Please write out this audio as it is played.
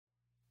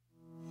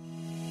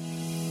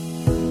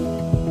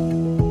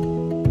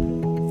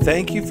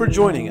Thank you for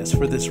joining us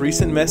for this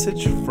recent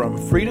message from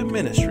Freedom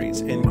Ministries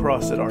in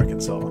Crossett,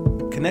 Arkansas.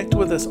 Connect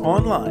with us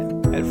online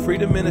at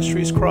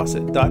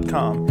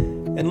freedomministriescrossett.com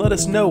and let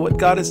us know what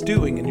God is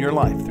doing in your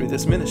life through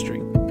this ministry.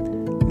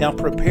 Now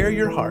prepare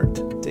your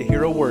heart to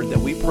hear a word that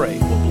we pray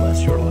will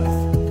bless your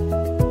life.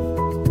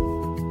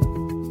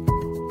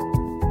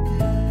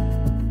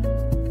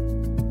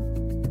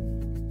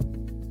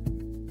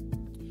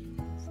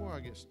 Before I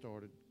get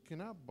started,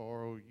 can I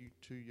borrow you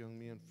two young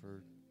men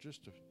for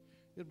just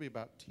it'll be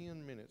about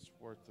 10 minutes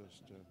worth of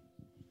stuff.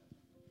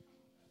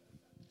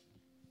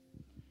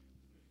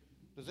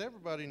 Does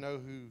everybody know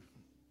who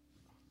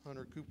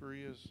Hunter Cooper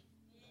is?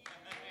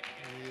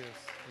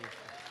 Yes.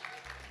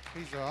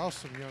 He's an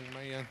awesome young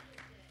man.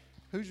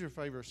 Who's your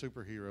favorite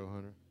superhero,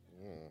 Hunter?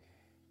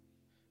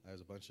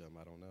 There's a bunch of them.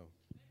 I don't know.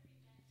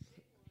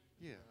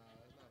 Yeah.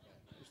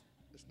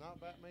 It's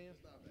not Batman?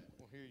 It's not Batman.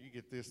 Well, here, you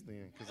get this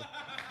then. Cause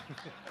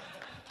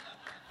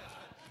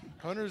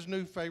Hunter's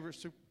new favorite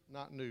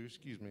not new,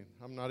 excuse me.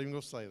 I'm not even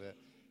going to say that.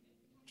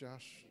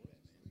 Josh,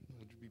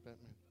 would you be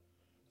Batman?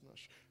 I'm not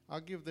sure. I'll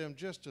give them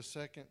just a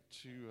second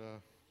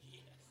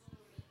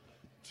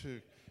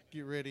to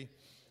get ready.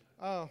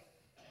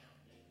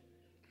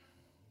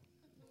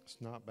 It's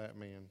not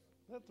Batman.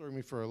 That threw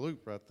me for a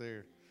loop right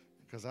there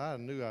because I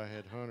knew I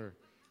had Hunter.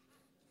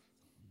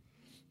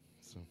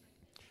 So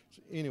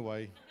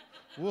anyway,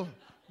 we'll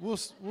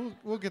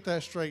get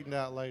that straightened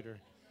out later.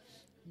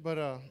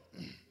 But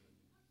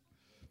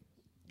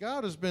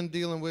God has been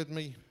dealing with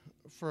me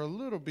for a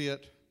little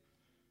bit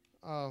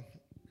on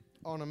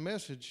a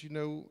message,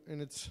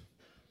 and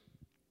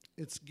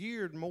it's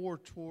geared more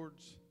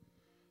towards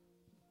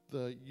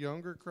the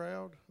younger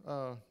crowd.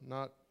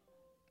 Not,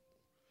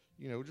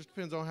 it just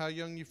depends on how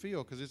young you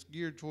feel, because it's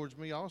geared towards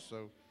me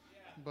also.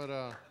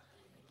 But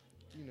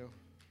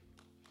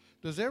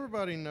does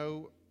everybody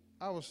know?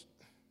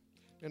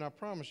 And I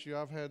promise you,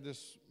 I've had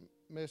this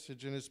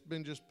message, and it's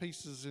been just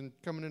pieces and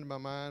coming into my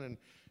mind, and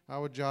I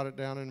would jot it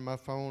down in my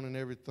phone and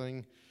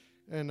everything.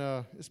 And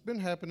it's been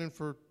happening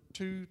for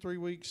 2-3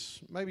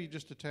 weeks, maybe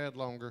just a tad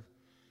longer.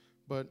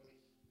 But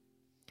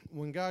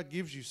when God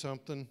gives you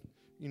something,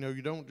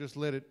 you don't just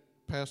let it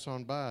pass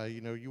on by.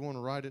 You want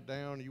to write it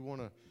down. You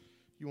want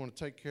to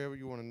take care of it.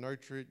 You want to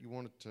nurture it. You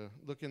want it to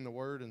look in the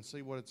Word and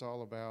see what it's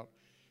all about.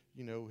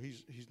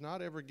 He's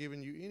not ever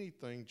given you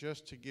anything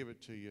just to give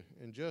it to you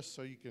and just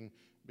so you can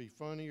be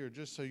funny or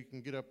just so you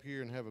can get up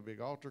here and have a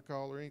big altar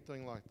call or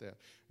anything like that.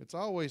 It's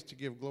always to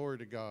give glory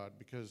to God,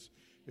 because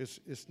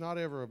it's not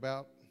ever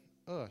about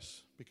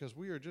us, because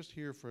we are just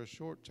here for a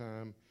short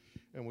time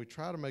and we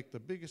try to make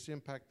the biggest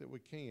impact that we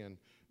can.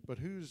 But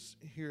who's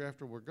here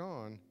after we're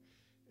gone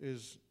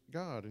is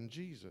God and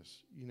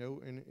Jesus,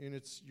 and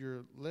it's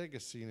your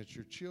legacy and it's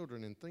your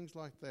children and things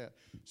like that.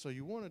 So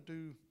you want to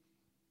do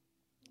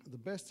the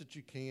best that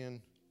you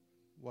can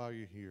while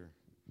you're here.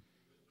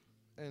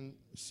 And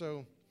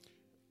so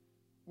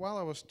while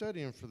I was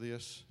studying for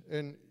this,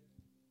 and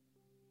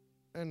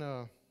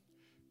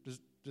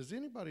does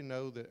anybody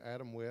know that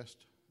Adam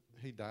West,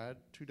 he died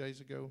 2 days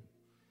ago?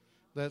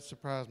 That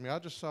surprised me. I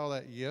just saw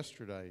that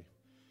yesterday,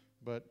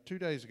 but 2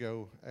 days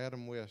ago,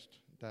 Adam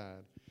West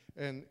died.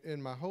 And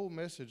my whole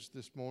message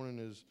this morning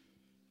is,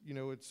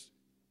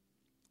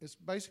 it's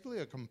basically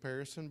a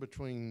comparison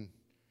between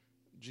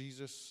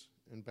Jesus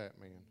and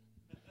Batman.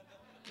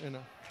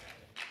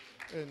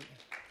 And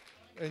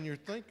you're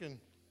thinking,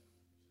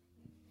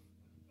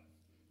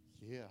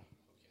 yeah.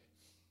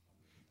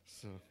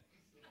 So,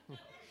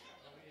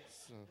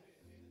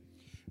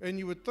 and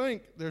you would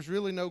think there's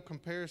really no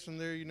comparison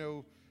there.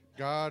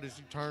 God is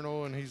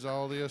eternal and he's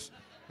all this,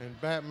 and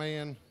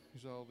Batman,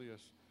 he's all this.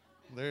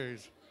 I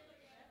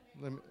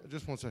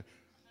just want to say,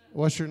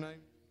 what's your name?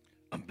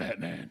 I'm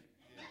Batman.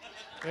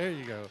 There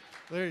you go.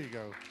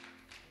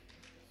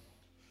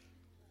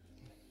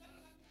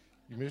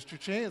 You missed your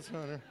chance,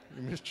 Hunter.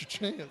 You missed your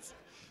chance.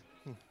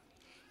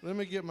 Let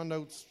me get my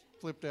notes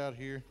flipped out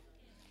here.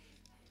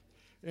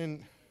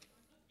 And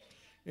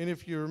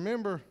if you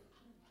remember,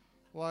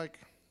 like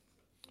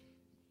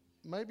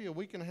maybe a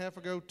week and a half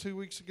ago, 2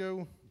 weeks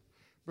ago,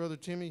 Brother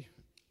Timmy,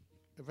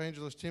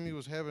 Evangelist Timmy,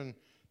 was having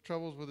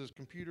troubles with his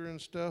computer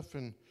and stuff,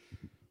 and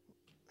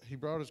he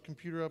brought his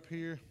computer up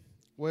here.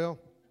 Well,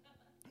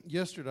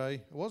 yesterday,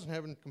 I wasn't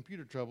having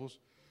computer troubles,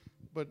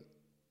 but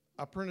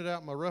I printed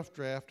out my rough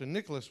draft, and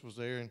Nicholas was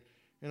there,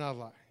 and I was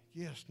like,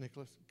 yes,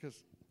 Nicholas,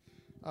 because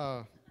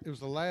it was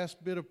the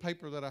last bit of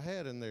paper that I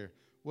had in there.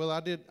 Well,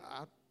 I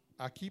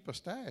keep a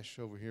stash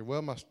over here.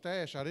 Well, my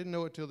stash, I didn't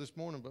know it till this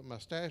morning, but my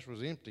stash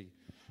was empty.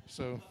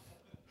 So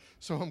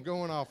I'm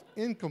going off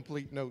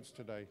incomplete notes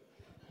today.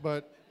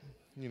 But,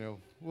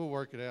 we'll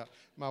work it out.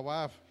 My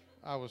wife,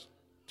 I was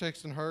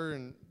texting her,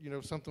 and,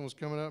 something was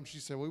coming up, and she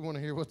said, we want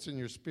to hear what's in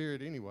your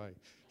spirit anyway.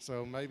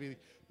 So maybe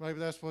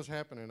that's what's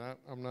happening.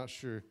 I'm not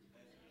sure.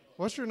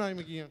 What's your name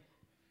again?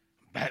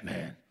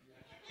 Batman.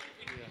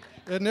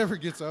 Yeah. It never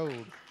gets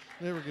old.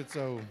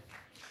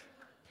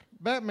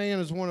 Batman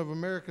is one of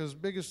America's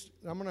biggest.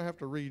 I'm going to have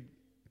to read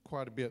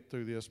quite a bit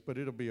through this, but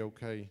it'll be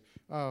okay.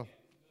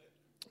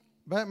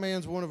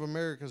 Batman's one of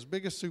America's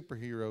biggest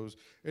superheroes,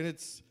 and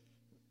it's,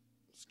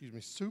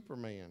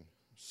 Superman.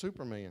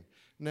 Superman.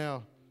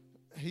 Now,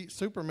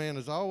 Superman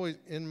is always,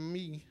 in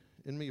me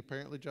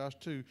apparently, Josh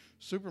too,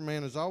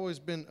 Superman has always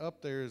been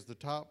up there as the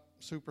top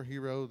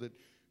superhero that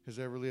has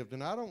ever lived.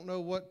 And I don't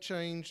know what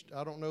changed.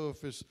 I don't know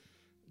if it's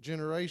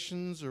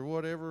generations or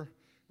whatever.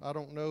 I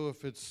don't know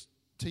if it's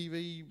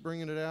TV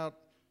bringing it out.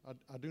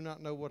 I do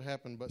not know what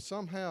happened. But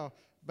somehow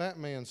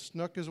Batman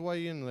snuck his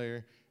way in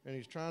there, and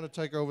he's trying to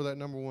take over that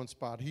number one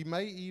spot. He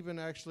may even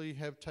actually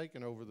have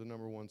taken over the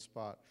number one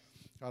spot.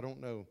 I don't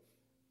know.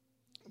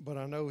 But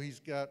I know he's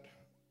got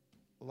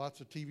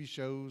lots of TV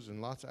shows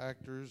and lots of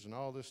actors and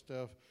all this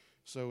stuff.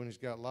 So, and he's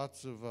got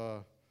lots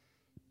of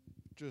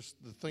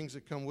just the things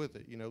that come with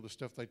it, you know, the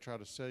stuff they try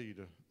to sell you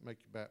to make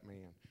you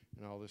Batman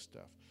and all this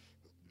stuff.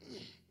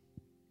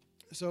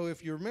 So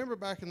if you remember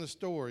back in the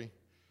story,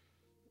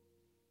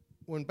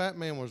 when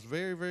Batman was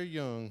very, very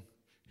young,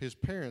 his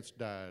parents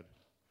died.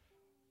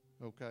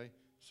 Okay?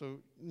 So,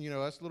 you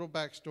know, that's a little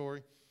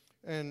backstory.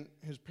 And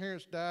his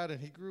parents died, and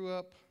he grew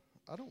up,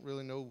 I don't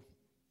really know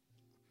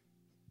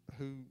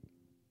who,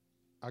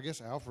 I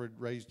guess Alfred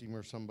raised him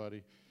or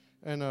somebody.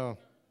 And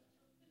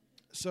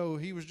so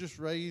he was just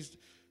raised.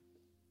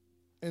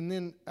 And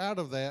then out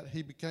of that,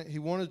 he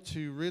wanted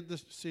to rid the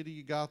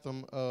city of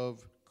Gotham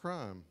of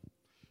crime,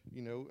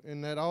 you know,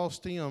 and that all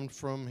stemmed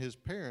from his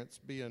parents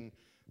being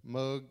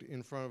mugged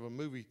in front of a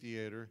movie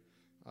theater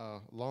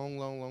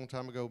long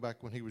time ago,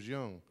 back when he was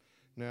young.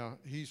 Now,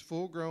 he's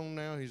full grown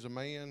now. He's a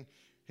man.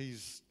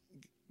 He's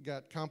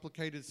got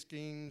complicated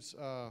schemes.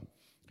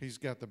 He's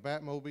got the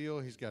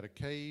Batmobile. He's got a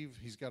cave.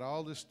 He's got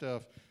all this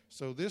stuff.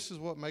 So this is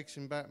what makes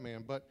him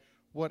Batman. But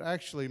what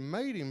actually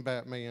made him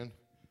Batman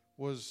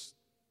was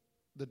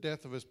the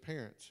death of his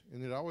parents.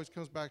 And it always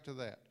comes back to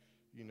that,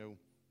 you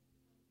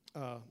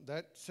know.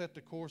 That set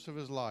the course of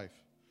his life.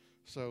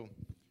 So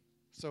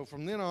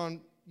from then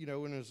on, you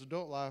know, in his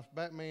adult life,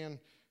 Batman,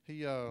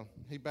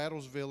 he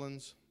battles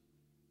villains.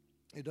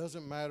 It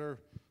doesn't matter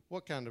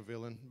what kind of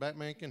villain.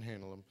 Batman can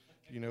handle them.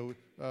 You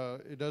know,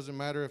 it doesn't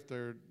matter if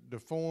they're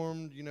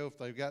deformed, you know, if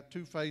they've got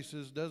two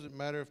faces. Doesn't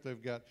matter if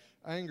they've got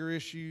anger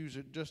issues.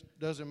 It just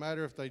doesn't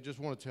matter if they just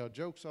want to tell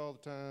jokes all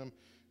the time.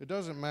 It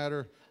doesn't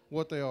matter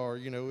what they are.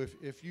 You know,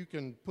 if you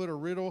can put a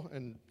riddle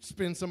and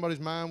spin somebody's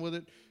mind with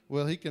it,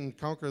 well, he can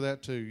conquer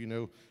that too. You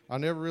know, I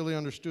never really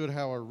understood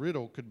how a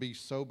riddle could be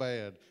so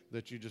bad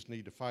that you just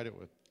need to fight it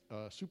with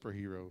a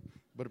superhero.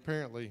 But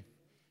apparently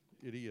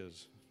it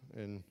is.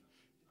 And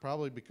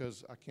probably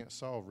because I can't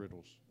solve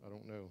riddles. I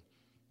don't know.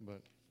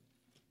 But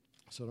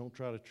so don't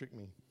try to trick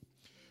me.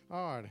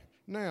 All right.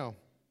 Now,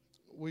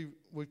 we've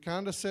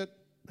kind of set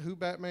who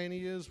Batman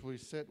is. We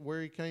set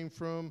where he came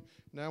from.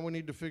 Now we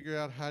need to figure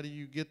out, how do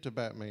you get to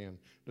Batman?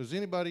 Does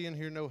anybody in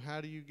here know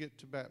how do you get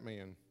to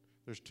Batman?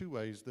 There's two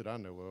ways that I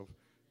know of.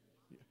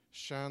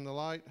 Shine the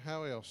light.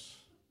 How else?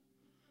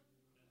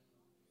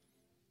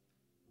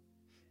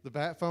 The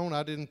bat phone?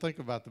 I didn't think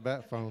about the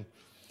bat phone.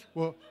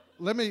 Well,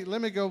 let me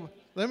go.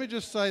 Let me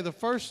just say the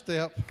first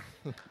step.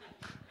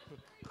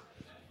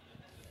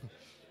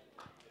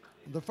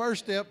 The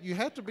first step, you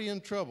have to be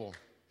in trouble.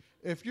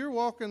 If you're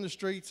walking the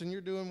streets and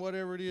you're doing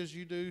whatever it is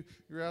you do,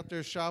 you're out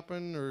there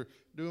shopping or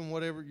doing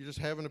whatever, you're just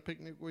having a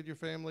picnic with your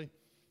family,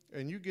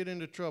 and you get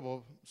into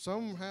trouble,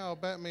 somehow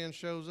Batman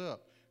shows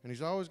up. And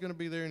he's always going to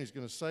be there, and he's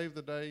going to save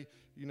the day,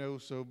 you know.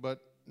 So,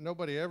 but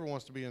nobody ever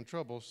wants to be in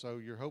trouble, so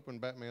you're hoping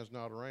Batman's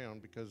not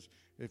around, because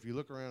if you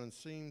look around and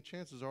see him,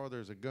 chances are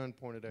there's a gun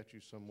pointed at you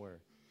somewhere.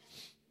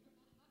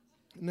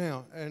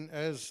 Now, and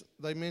as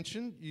they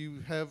mentioned,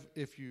 you have,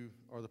 if you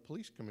are the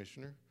police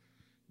commissioner,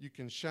 you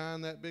can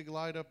shine that big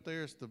light up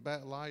there. It's the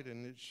bat light,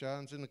 and it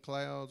shines in the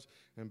clouds,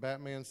 and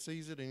Batman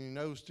sees it, and he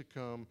knows to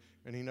come,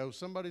 and he knows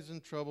somebody's in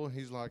trouble, and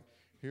he's like,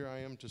 here I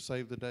am to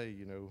save the day,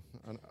 you know.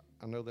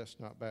 I know that's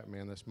not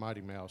Batman, that's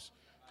Mighty Mouse.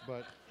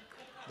 But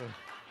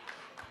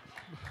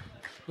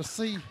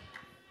see,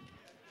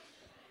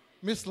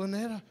 Miss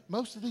Lynetta,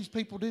 most of these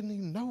people didn't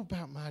even know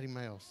about Mighty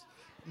Mouse.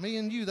 Me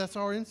and you, that's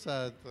our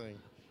inside thing.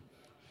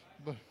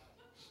 But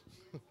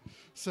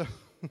so,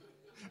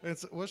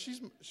 well,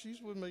 she's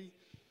with me.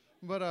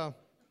 But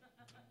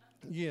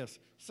yes.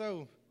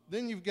 So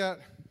then you've got,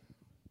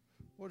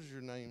 what is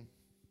your name?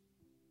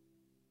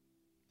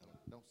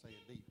 Don't say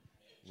it deep.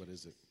 What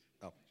is it?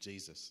 Oh,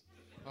 Jesus.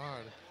 All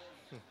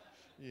right.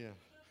 Yeah.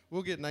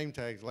 We'll get name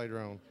tags later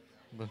on.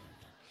 But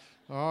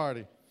all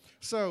righty.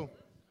 So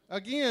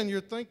again,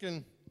 you're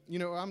thinking, you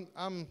know,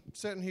 I'm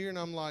sitting here and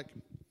I'm like,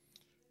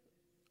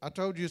 I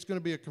told you it's going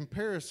to be a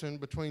comparison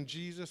between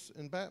Jesus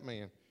and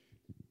Batman.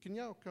 Can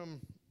y'all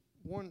come,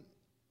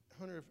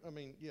 Hunter,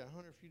 Hunter,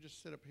 if you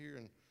just sit up here,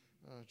 and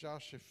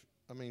Josh,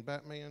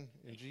 Batman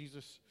and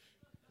Jesus.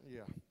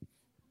 Yeah.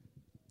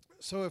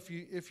 So if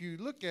you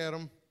look at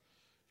them,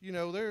 you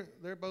know,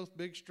 they're both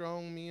big,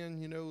 strong men.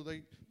 You know,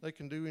 they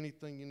can do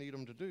anything you need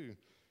them to do.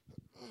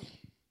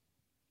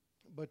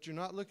 But you're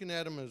not looking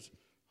at them as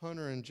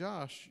Hunter and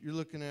Josh. You're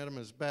looking at them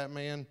as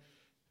Batman.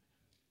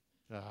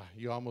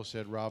 You almost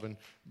said Robin.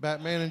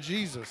 Batman and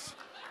Jesus.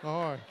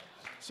 All right.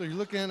 So you're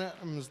looking at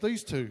them as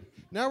these two.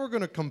 Now we're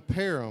going to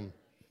compare them.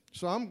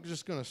 So I'm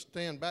just going to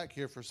stand back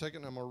here for a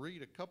second. I'm going to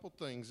read a couple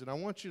things, and I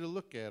want you to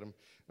look at them.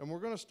 And we're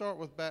going to start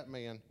with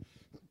Batman.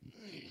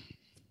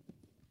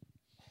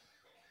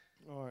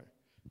 All right.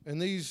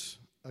 And these,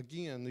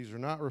 again, these are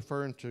not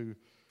referring to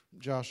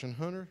Josh and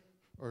Hunter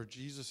or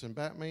Jesus and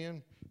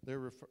Batman.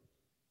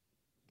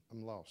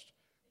 I'm lost.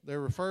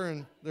 They're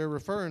referring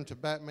to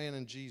Batman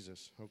and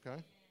Jesus,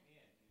 okay?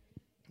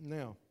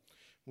 Now,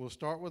 we'll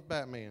start with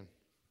Batman.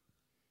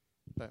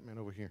 Batman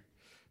over here.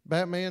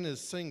 Batman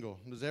is single.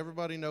 Does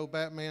everybody know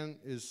Batman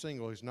is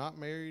single? He's not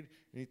married,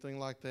 anything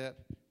like that.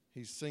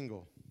 He's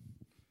single.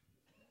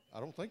 I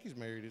don't think he's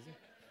married, is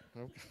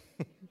he?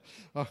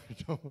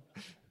 Okay.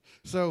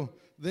 So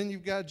then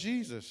you've got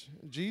Jesus.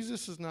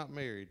 Jesus is not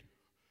married.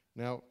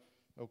 Now,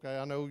 okay,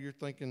 I know you're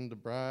thinking the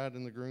bride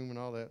and the groom and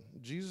all that.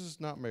 Jesus is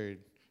not married.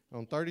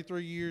 On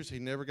 33 years, he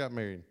never got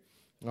married.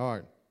 All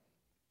right.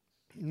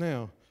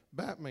 Now,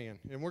 Batman,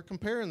 and we're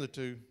comparing the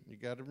two. You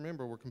got to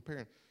remember, we're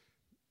comparing.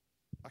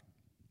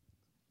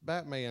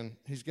 Batman,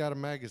 he's got a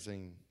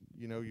magazine.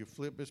 You know, you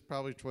flip, it's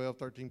probably 12,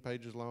 13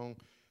 pages long.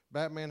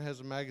 Batman has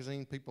a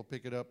magazine. People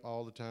pick it up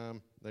all the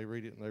time. They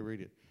read it and they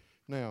read it.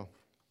 Now,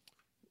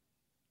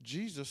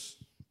 Jesus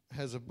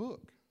has a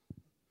book.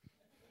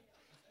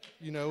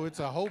 You know, it's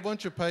a whole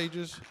bunch of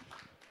pages.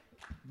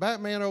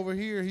 Batman over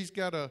here, he's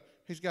got a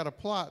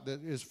plot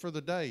that is for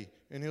the day,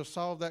 and he'll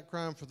solve that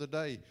crime for the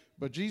day.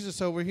 But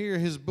Jesus over here,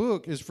 his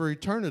book is for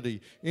eternity.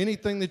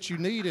 Anything that you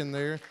need in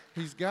there,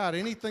 he's got.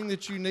 Anything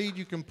that you need,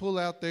 you can pull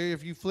out there.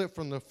 If you flip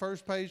from the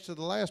first page to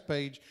the last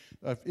page,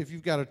 if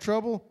you've got a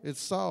trouble, it's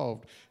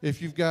solved.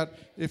 If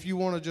you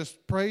want to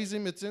just praise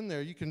him, it's in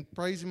there. You can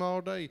praise him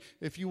all day.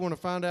 If you want to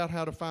find out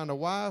how to find a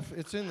wife,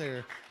 it's in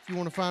there. If you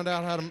want to find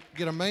out how to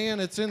get a man,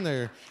 it's in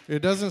there. It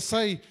doesn't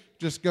say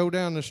just go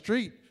down the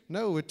street.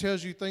 No, it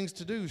tells you things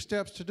to do,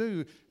 steps to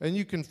do, and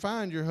you can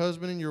find your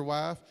husband and your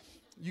wife.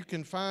 You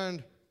can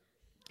find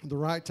the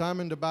right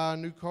timing to buy a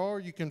new car.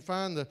 You can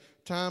find the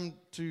time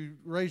to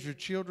raise your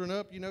children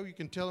up. You know, you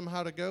can tell them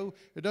how to go.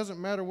 It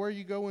doesn't matter where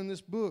you go in this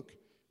book.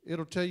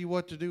 It'll tell you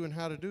what to do and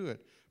how to do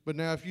it. But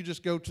now if you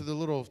just go to the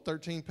little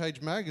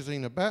 13-page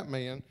magazine of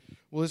Batman,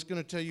 well, it's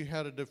going to tell you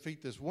how to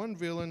defeat this one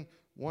villain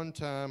one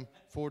time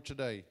for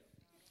today.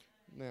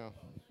 Now,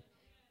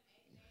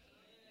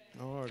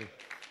 alrighty.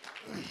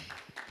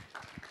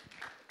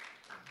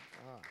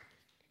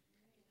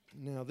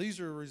 Now, these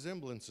are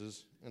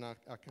resemblances, and I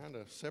kind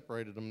of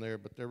separated them there,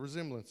 but they're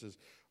resemblances.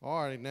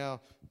 All right,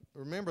 now,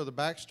 remember the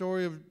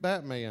backstory of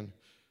Batman.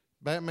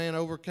 Batman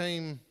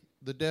overcame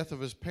the death of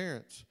his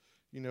parents,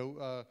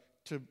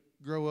 to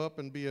grow up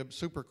and be a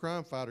super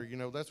crime fighter. You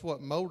know, that's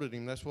what molded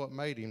him. That's what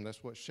made him.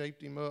 That's what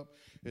shaped him up.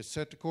 It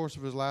set the course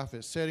of his life.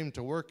 It set him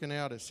to working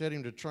out. It set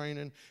him to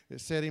training.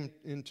 It set him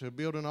into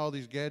building all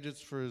these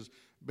gadgets for his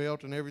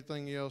belt and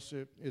everything else.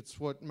 It's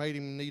what made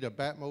him need a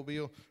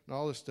Batmobile and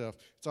all this stuff.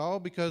 It's all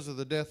because of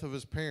the death of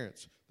his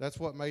parents. That's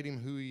what made him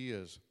who he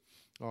is.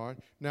 All right.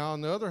 Now,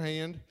 on the other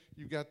hand,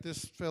 you've got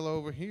this fellow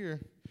over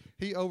here.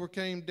 He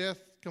overcame death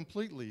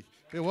completely.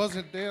 It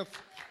wasn't death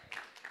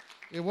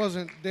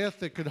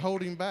that could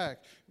hold him back,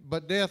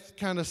 but death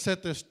kind of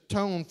set this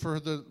tone for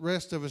the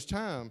rest of his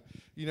time.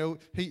 You know,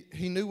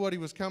 he knew what he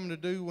was coming to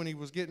do when he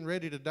was getting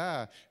ready to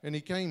die, and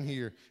he came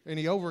here, and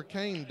he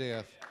overcame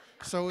death.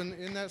 So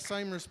in that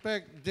same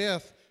respect,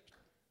 death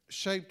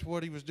shaped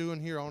what he was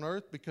doing here on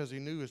earth because he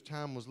knew his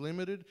time was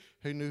limited.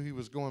 He knew he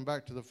was going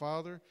back to the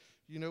Father.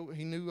 You know,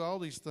 he knew all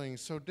these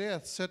things. So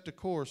death set the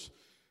course,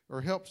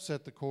 or helped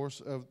set the course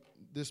of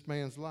this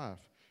man's life.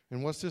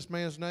 And what's this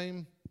man's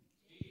name?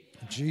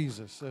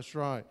 Jesus. That's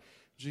right.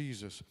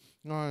 Jesus.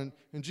 All right.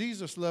 And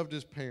Jesus loved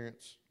his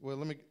parents.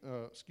 Well,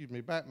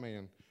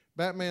 Batman.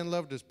 Batman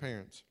loved his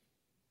parents.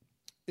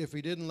 If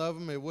he didn't love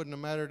them, it wouldn't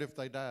have mattered if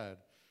they died.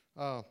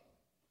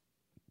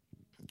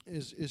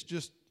 It's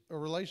just a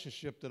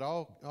relationship that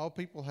all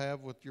people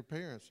have with your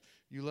parents.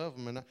 You love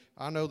them. And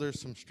I know there's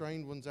some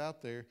strained ones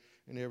out there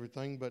and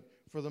everything, but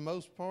for the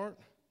most part,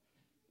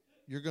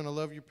 you're going to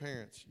love your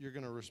parents. You're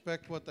going to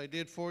respect what they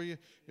did for you.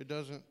 It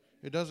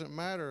doesn't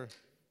matter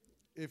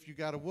if you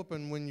got a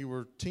whooping when you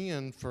were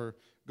 10 for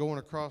going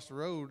across the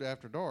road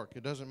after dark.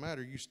 It doesn't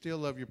matter. You still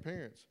love your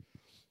parents.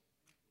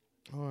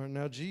 All right,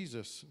 now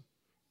Jesus,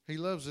 he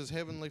loves his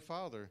heavenly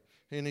Father.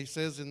 And he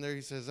says in there,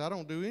 I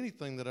don't do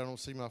anything that I don't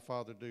see my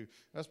Father do.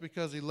 That's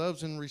because he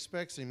loves and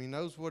respects him. He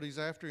knows what he's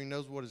after. He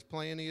knows what his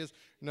plan is.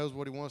 He knows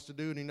what he wants to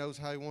do, and he knows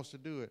how he wants to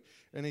do it.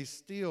 And he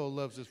still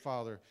loves his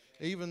Father.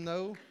 Even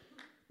though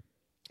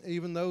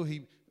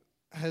he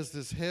has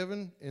this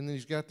heaven and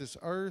he's got this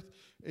earth,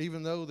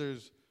 even though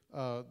there's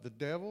the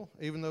devil,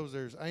 even though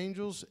there's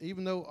angels,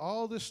 even though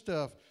all this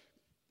stuff,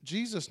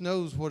 Jesus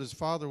knows what his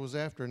Father was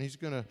after, and he's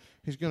gonna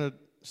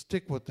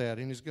stick with that,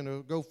 and he's going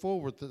to go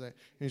forward to that, and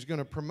he's going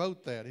to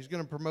promote that. He's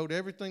going to promote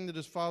everything that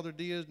his Father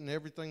did and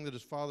everything that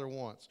his Father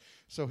wants.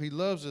 So he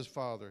loves his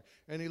Father,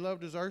 and he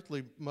loved his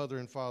earthly mother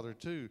and father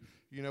too.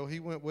 You know, he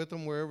went with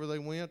them wherever they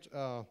went.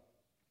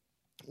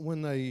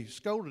 When they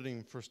scolded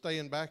him for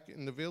staying back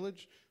in the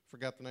village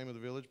forgot the name of the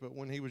village, but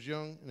when he was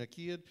young and a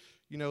kid,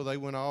 you know, they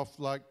went off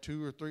like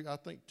 2 or 3, I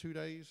think 2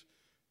 days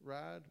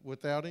ride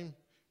without him.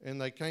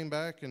 And they came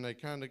back and they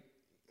kind of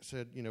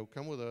said, you know,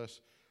 come with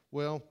us.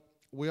 Well,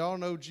 we all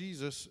know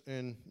Jesus,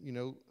 and, you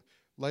know,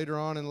 later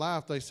on in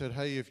life they said,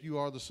 hey, if you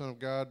are the Son of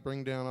God,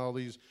 bring down all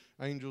these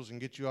angels and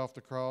get you off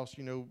the cross,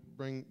 you know,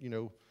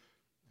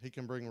 he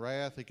can bring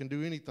wrath, he can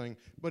do anything.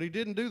 But he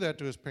didn't do that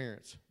to his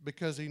parents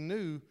because he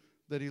knew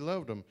that he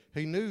loved them.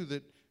 He knew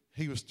that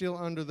he was still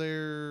under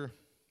their,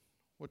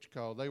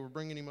 they were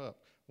bringing him up,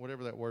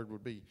 whatever that word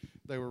would be.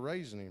 They were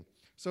raising him.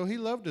 So he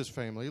loved his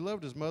family. He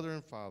loved his mother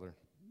and father.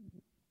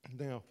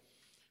 Now,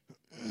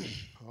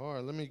 all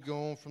right, let me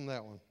go on from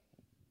that one.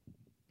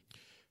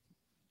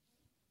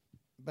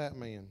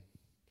 Batman.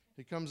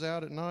 He comes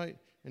out at night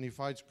and he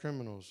fights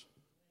criminals.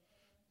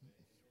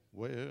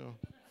 Well,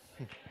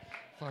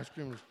 fights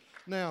criminals.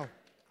 Now,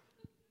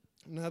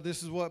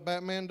 this is what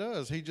Batman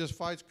does. He just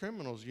fights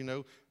criminals, you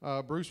know.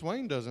 Bruce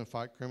Wayne doesn't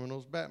fight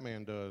criminals.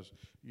 Batman does.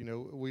 You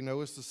know, we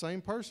know it's the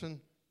same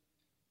person,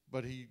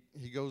 but he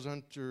goes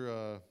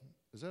under,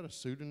 is that a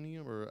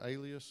pseudonym or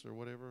alias or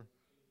whatever?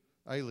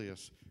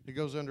 Alias. He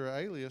goes under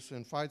an alias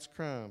and fights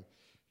crime.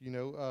 You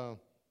know,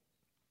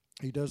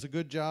 he does a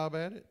good job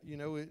at it. You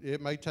know,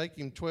 it may take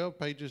him 12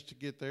 pages to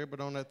get there, but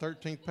on that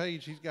 13th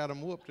page, he's got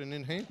them whooped and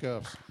in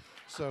handcuffs.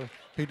 So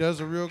he does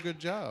a real good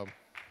job.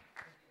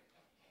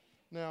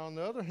 Now, on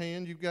the other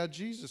hand, you've got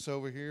Jesus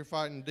over here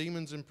fighting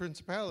demons and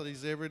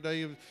principalities every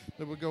day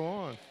that would go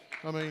on.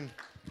 I mean,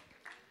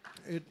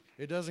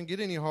 it doesn't get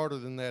any harder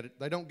than that.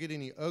 They don't get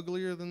any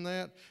uglier than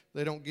that.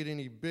 They don't get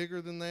any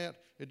bigger than that.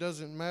 It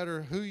doesn't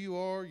matter who you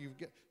are.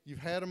 You've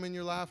had them in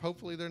your life.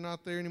 Hopefully they're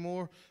not there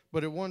anymore.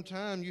 But at one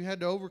time, you had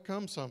to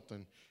overcome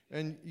something.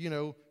 And, you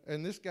know,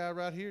 and this guy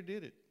right here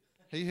did it.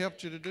 He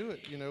helped you to do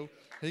it, you know.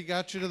 He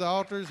got you to the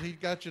altars. He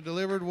got you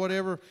delivered,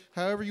 whatever,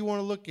 however you want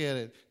to look at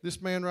it.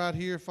 This man right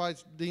here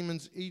fights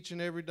demons each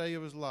and every day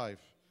of his life.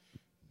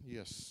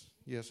 Yes,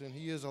 and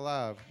he is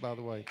alive, by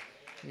the way.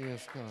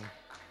 Yes,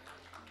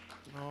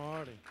 God. All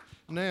righty.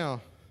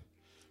 Now,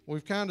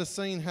 we've kind of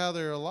seen how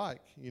they're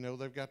alike. You know,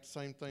 they've got the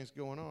same things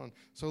going on.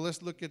 So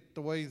let's look at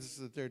the ways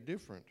that they're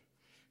different.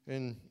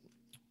 And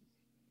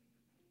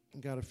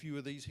got a few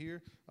of these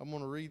here. I'm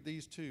going to read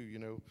these too, you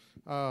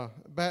know.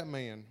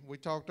 Batman, we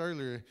talked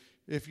earlier.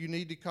 If you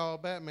need to call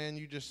Batman,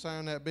 you just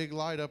sign that big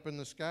light up in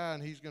the sky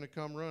and he's going to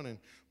come running.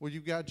 Well,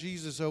 you've got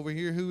Jesus over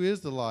here who is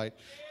the light.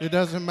 It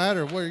doesn't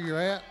matter where you're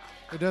at.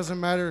 It doesn't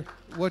matter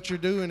what you're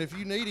doing. If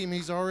you need him,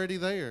 he's already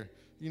there.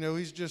 You know,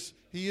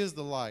 he is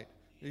the light.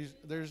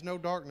 There's no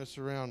darkness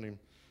around him.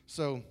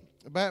 So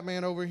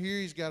Batman over here,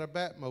 he's got a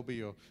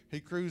Batmobile. He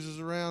cruises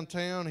around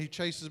town. He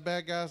chases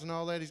bad guys and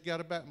all that. He's got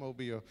a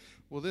Batmobile.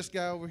 Well, this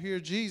guy over here,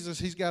 Jesus,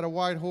 he's got a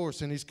white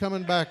horse, and he's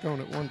coming back on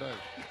it one day.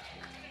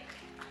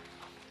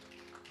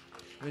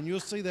 And you'll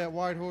see that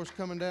white horse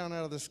coming down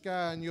out of the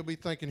sky, and you'll be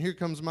thinking, here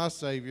comes my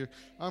Savior.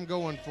 I'm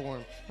going for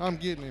him. I'm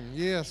getting him.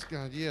 Yes,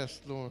 God,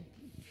 yes, Lord.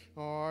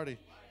 All righty.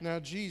 Now,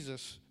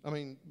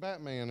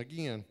 Batman,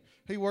 again,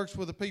 he works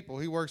with the people.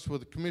 He works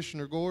with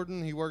Commissioner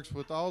Gordon. He works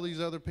with all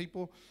these other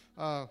people.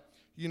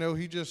 You know,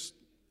 he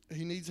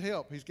needs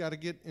help. He's got to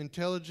get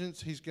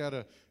intelligence. He's got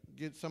to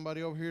get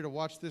somebody over here to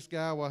watch this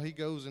guy while he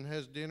goes and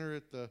has dinner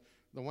at the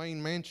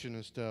Wayne Mansion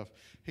and stuff.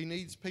 He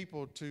needs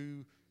people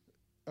to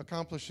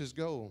accomplish his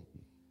goal.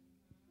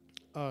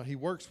 He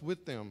works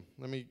with them.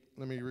 Let me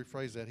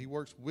rephrase that. He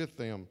works with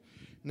them.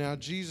 Now,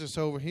 Jesus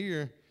over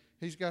here,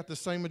 he's got the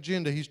same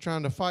agenda. He's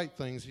trying to fight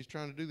things. He's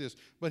trying to do this.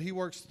 But he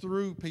works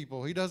through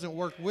people. He doesn't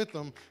work with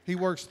them. He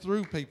works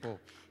through people.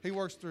 He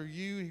works through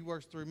you. He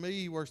works through me.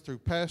 He works through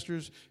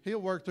pastors.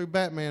 He'll work through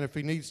Batman if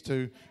he needs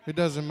to. It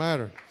doesn't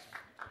matter.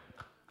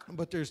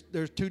 But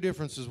there's two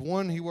differences.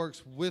 One, he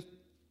works with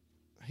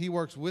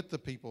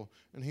the people,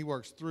 and he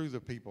works through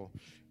the people.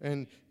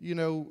 And, you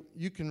know,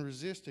 you can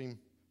resist him,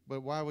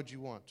 but why would you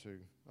want to?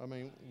 I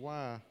mean,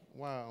 why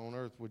on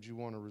earth would you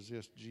want to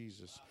resist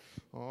Jesus?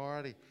 All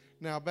righty.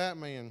 Now,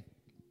 Batman,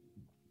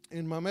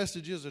 and my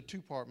message is a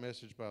two-part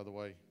message, by the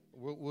way.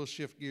 We'll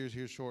shift gears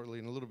here shortly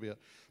in a little bit.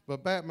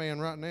 But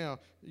Batman right now,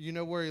 you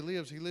know where he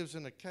lives? He lives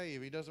in a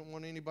cave. He doesn't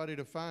want anybody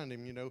to find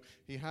him, you know.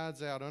 He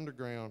hides out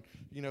underground.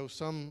 You know,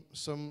 some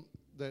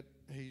that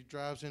he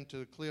drives into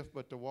the cliff,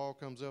 but the wall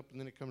comes up and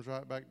then it comes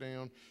right back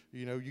down.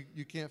 You know,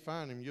 you can't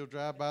find him. You'll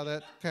drive by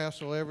that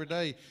castle every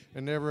day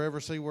and never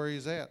ever see where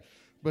he's at.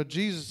 But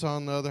Jesus,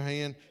 on the other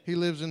hand, he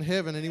lives in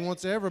heaven, and he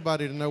wants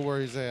everybody to know where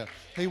he's at.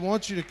 He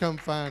wants you to come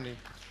find him.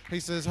 He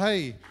says,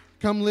 hey,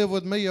 come live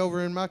with me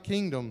over in my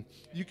kingdom.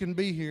 You can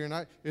be here.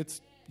 And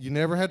you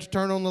never had to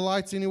turn on the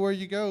lights anywhere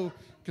you go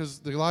because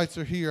the lights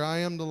are here. I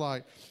am the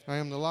light. I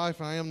am the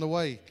life. I am the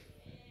way.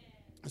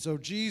 So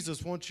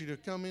Jesus wants you to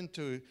come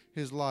into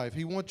his life.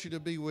 He wants you to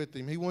be with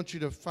him. He wants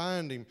you to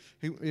find him.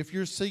 If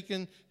you're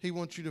seeking, he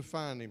wants you to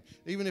find him.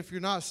 Even if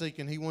you're not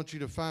seeking, he wants you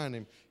to find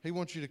him. He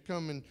wants you to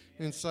come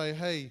and say,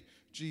 hey,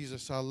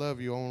 Jesus, I love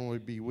you. I want to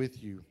be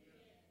with you.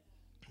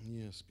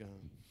 Yes, God.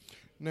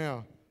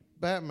 Now,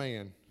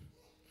 Batman,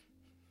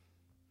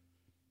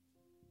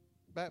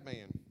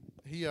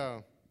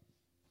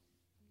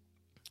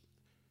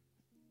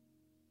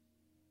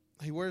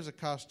 he wears a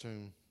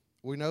costume.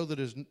 We know that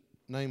his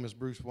name is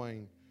Bruce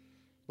Wayne,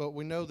 but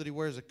we know that he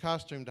wears a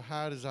costume to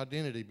hide his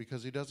identity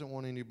because he doesn't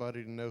want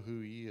anybody to know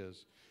who he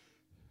is.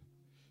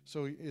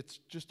 So it's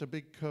just a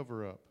big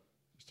cover-up.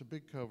 Just a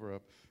big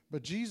cover-up.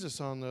 But Jesus,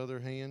 on the other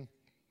hand,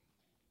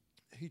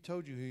 he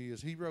told you who he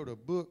is. He wrote a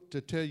book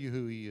to tell you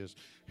who he is.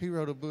 He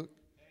wrote a book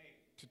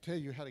to tell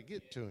you how to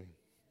get to him.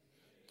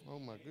 Oh,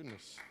 my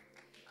goodness.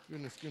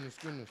 Goodness.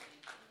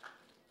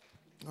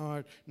 All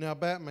right. Now,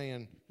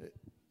 Batman.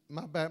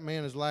 My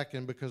Batman is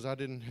lacking because I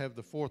didn't have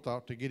the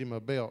forethought to get him a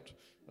belt,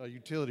 a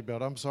utility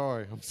belt. I'm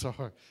sorry.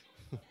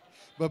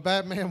 But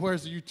Batman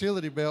wears a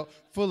utility belt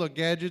full of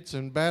gadgets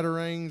and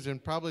batarangs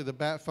and probably the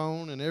bat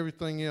phone and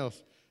everything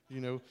else.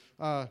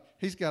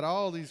 He's got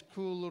all these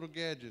cool little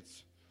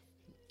gadgets.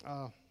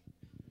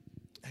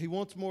 He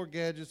wants more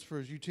gadgets for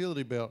his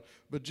utility belt.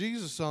 But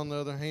Jesus, on the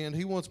other hand,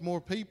 he wants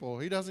more people.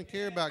 He doesn't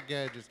care about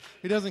gadgets.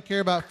 He doesn't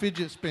care about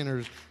fidget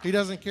spinners. He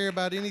doesn't care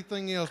about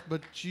anything else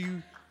but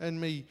you and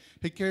me.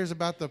 He cares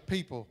about the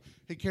people.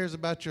 He cares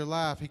about your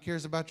life. He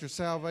cares about your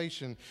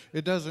salvation.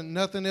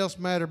 Nothing else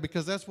matter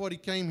because that's what he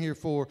came here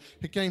for.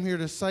 He came here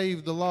to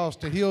save the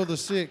lost, to heal the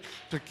sick,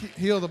 to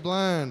heal the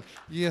blind.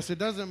 Yes, it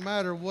doesn't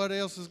matter what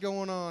else is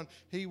going on.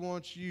 He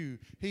wants you.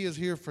 He is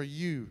here for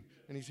you,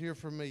 and he's here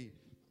for me.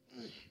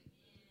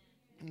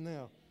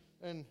 Now,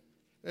 and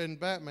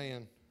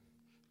Batman,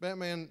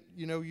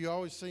 you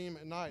always see him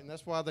at night, and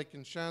that's why they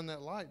can shine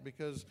that light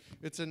because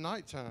it's at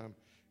nighttime.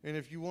 And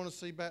if you want to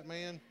see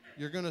Batman,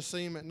 you're going to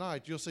see him at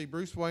night. You'll see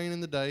Bruce Wayne in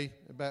the day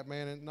and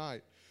Batman at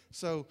night.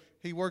 So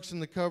he works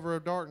in the cover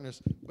of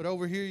darkness. But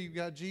over here you've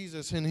got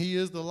Jesus, and he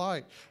is the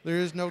light. There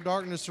is no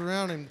darkness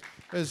around him.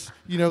 As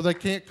they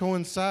can't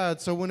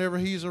coincide. So whenever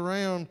he's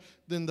around,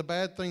 then the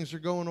bad things are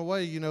going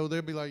away.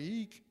 They'll be like,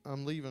 eek,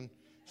 I'm leaving.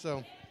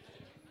 So,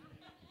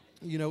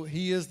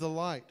 he is the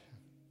light.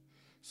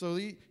 So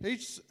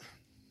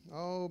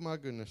oh my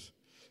goodness.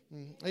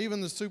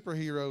 Even the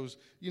superheroes,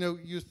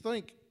 you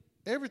think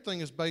everything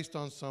is based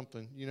on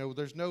something.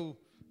 There's no,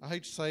 I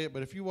hate to say it,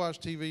 but if you watch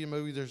TV and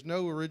movie, there's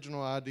no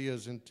original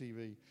ideas in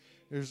TV.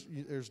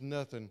 There's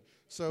nothing.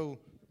 So,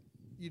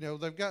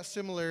 they've got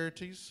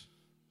similarities,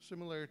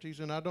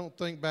 and I don't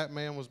think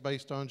Batman was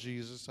based on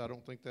Jesus. I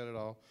don't think that at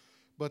all.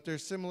 But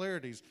there's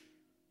similarities.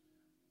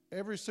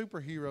 Every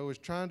superhero is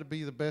trying to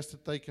be the best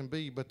that they can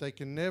be, but they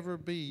can never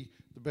be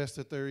the best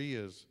that there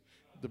is,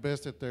 the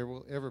best that there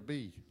will ever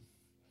be.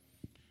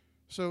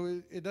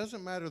 So it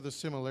doesn't matter the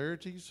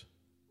similarities.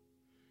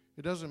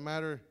 It doesn't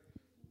matter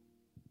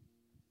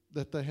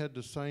that they had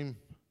the same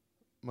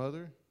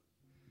mother.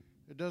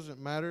 It doesn't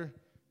matter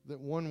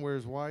that one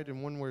wears white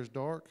and one wears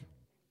dark.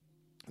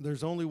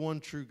 There's only one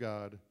true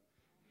God,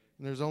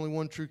 and there's only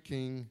one true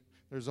King.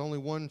 There's only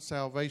one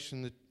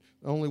salvation,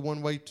 only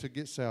one way to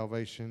get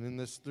salvation, and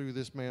that's through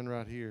this man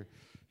right here.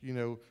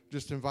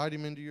 Just invite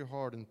him into your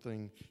heart and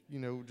thing.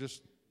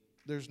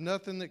 There's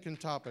nothing that can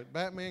top it.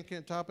 Batman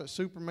can't top it.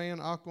 Superman,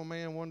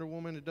 Aquaman, Wonder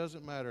Woman, it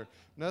doesn't matter.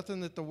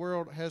 Nothing that the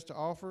world has to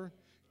offer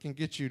can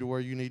get you to where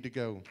you need to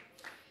go.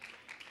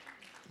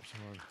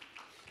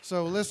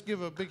 So let's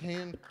give a big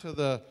hand to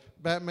the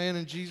Batman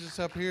and Jesus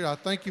up here. I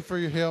thank you for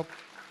your help.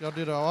 Y'all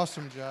did an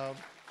awesome job.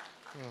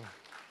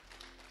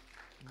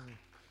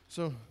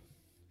 So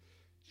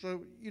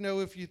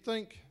if you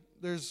think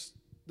there's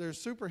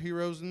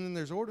superheroes and then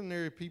there's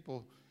ordinary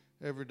people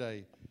every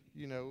day,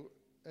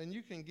 and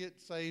you can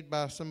get saved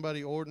by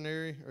somebody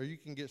ordinary or you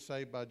can get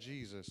saved by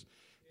Jesus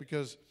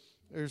because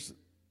there's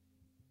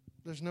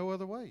no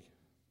other way.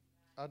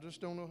 I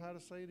just don't know how to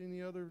say it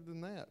any other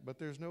than that, but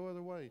there's no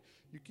other way.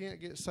 You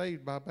can't get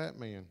saved by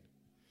Batman.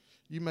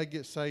 You may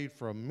get saved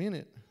for a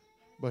minute,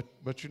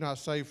 but you're not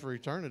saved for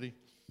eternity.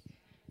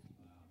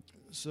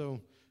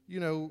 So,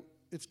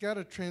 it's got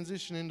to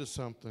transition into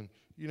something.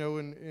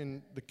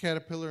 In the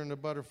caterpillar and the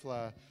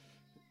butterfly,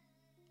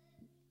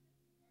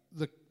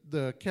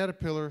 the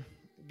caterpillar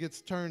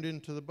gets turned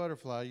into the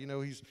butterfly.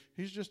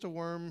 He's just a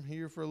worm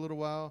here for a little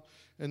while,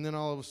 and then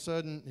all of a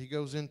sudden he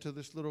goes into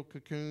this little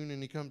cocoon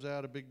and he comes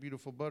out a big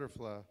beautiful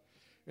butterfly.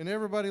 And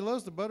everybody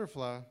loves the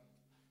butterfly,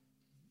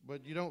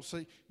 but you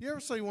ever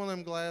see one of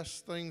them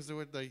glass things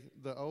that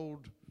the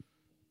old,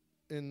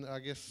 in I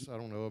guess, I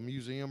don't know, a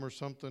museum or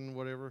something,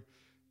 whatever,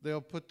 they'll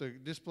put the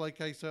display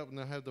case up and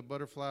they'll have the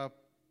butterfly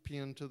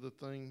pinned to the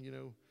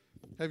thing,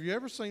 Have you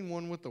ever seen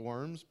one with the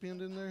worms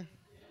pinned in there?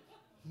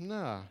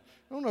 Nah,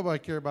 don't nobody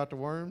care about the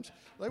worms.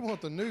 They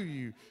want the new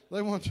you.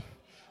 The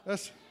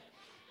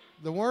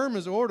worm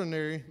is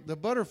ordinary. The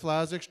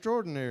butterfly is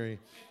extraordinary,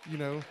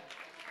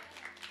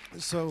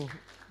 So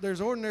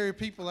there's ordinary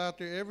people out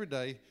there every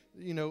day.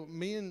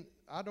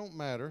 I don't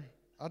matter.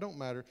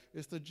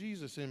 It's the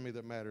Jesus in me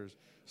that matters.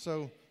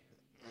 So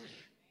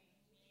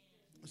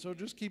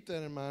just keep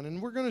that in mind.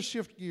 And we're going to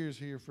shift gears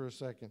here for a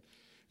second.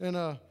 And,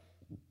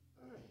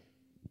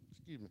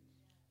 excuse me.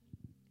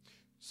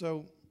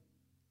 So,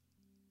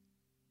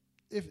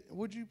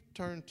 would you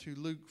turn to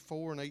Luke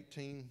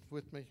 4:18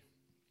 with me?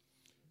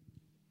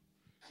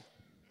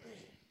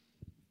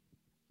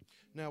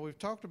 Now, we've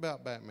talked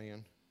about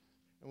Batman,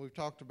 and we've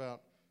talked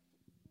about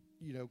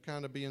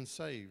kind of being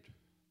saved.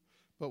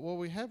 But what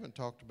we haven't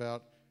talked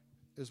about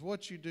is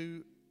what you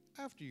do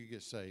after you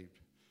get saved.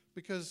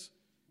 Because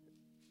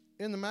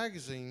in the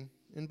magazine,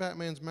 in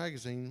Batman's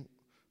magazine,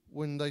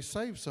 when they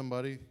save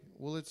somebody,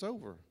 well, it's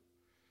over.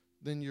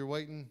 Then you're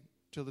waiting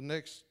till the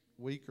next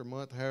week or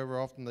month, however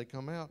often they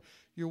come out.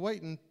 You're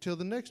waiting till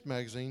the next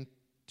magazine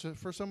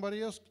for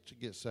somebody else to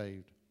get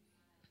saved.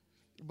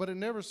 But it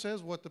never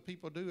says what the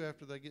people do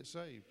after they get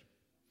saved.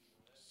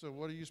 So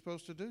what are you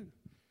supposed to do?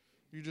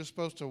 You're just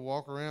supposed to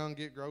walk around,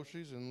 get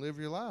groceries, and live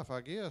your life,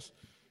 I guess.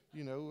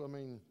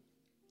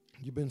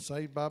 You've been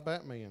saved by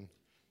Batman,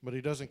 but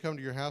he doesn't come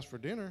to your house for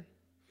dinner.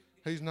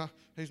 He's not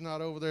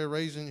over there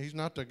he's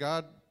not the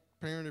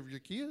godparent of your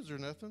kids or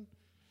nothing.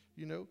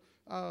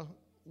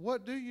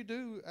 What do you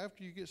do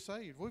after you get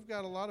saved? We've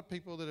got a lot of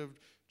people that have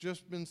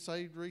just been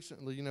saved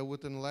recently,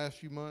 within the last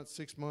few months,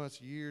 6 months,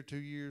 a year, 2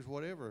 years,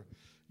 whatever.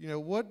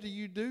 What do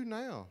you do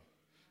now?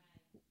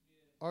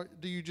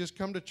 Do you just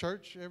come to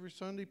church every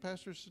Sunday,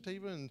 Pastor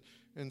Sativa,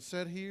 and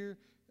sit here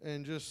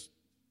and just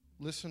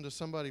listen to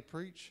somebody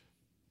preach?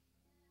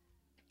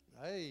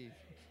 Hey,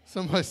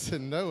 somebody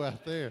said no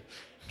out there.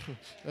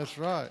 That's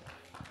right.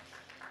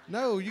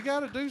 No, you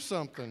got to do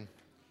something.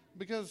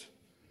 Because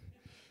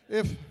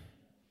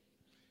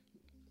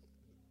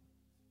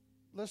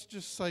let's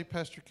just say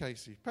Pastor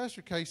Casey.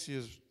 Pastor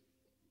Casey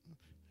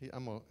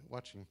I'm going to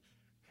watch him.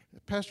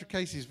 Pastor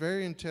Casey's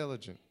very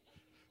intelligent.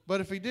 But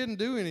if he didn't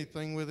do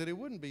anything with it, it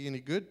wouldn't be any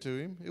good to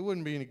him. It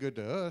wouldn't be any good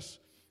to us.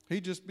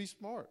 He'd just be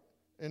smart.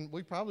 And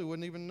we probably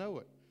wouldn't even know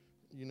it.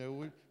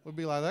 We'd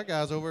be like, that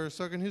guy's over there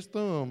sucking his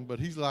thumb. But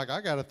he's like,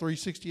 I got a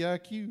 360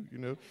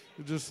 IQ,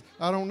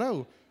 I don't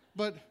know.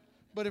 But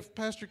if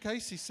Pastor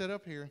Casey sat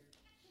up here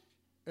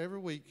every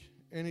week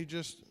and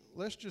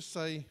let's just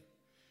say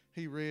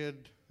he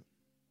read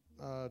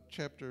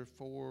chapter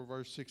 4,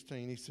 verse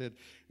 16, he said,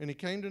 and he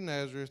came to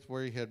Nazareth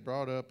where he had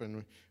brought up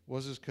and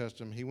was his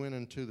custom. He went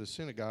into the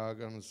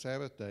synagogue on the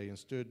Sabbath day and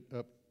stood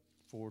up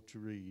to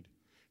read.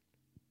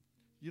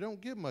 You don't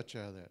get much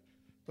out of that.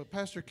 But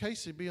Pastor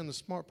Casey, being the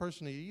smart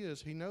person he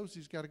is, he knows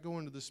he's got to go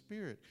into the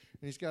Spirit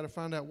and he's got to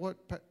find out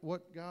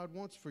what God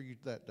wants for you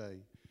that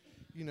day.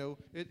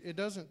 It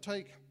doesn't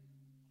take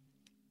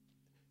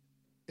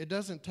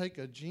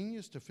a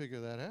genius to figure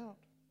that out,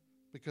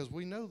 because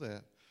we know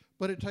that.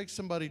 But it takes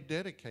somebody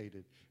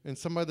dedicated and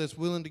somebody that's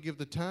willing to give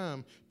the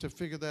time to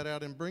figure that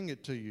out and bring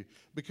it to you.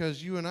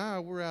 Because you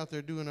and we're out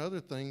there doing other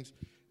things,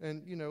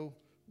 and,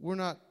 we're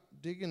not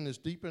digging as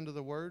deep into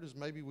the Word as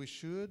maybe we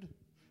should.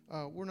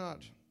 We're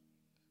not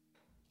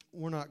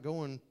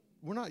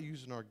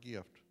using our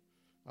gift.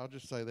 I'll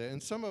just say that.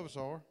 And some of us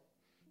are,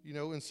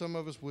 and some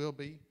of us will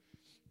be,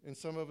 and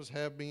some of us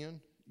have been.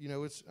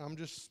 I'm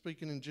just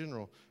speaking in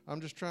general.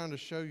 I'm just trying to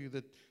show you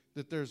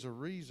that there's a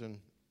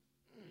reason.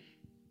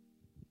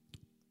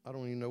 I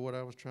don't even know what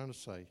I was trying to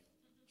say,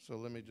 so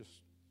let me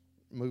just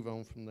move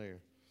on from there.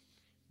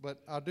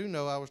 But I do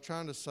know I was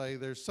trying to say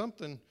there's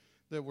something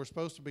that we're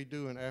supposed to be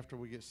doing after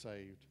we get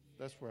saved.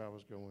 That's where I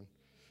was going.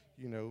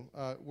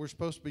 We're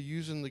supposed to be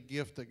using the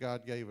gift that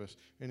God gave us.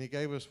 And he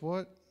gave us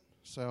what?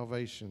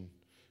 Salvation.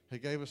 He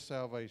gave us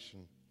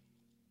salvation.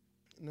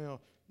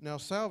 Now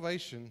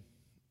salvation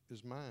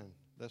is mine.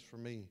 That's for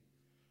me.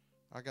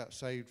 I got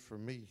saved for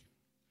me.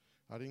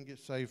 I didn't get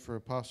saved for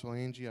Apostle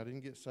Angie. I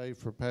didn't get saved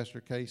for Pastor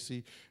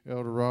Casey,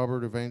 Elder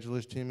Robert,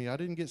 Evangelist Timmy. I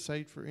didn't get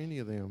saved for any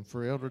of them.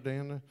 For Elder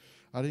Dana,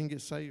 I didn't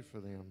get saved for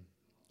them.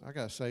 I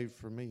got saved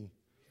for me.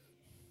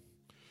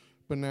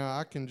 But now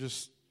I can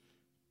just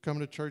come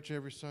to church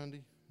every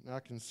Sunday.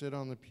 I can sit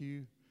on the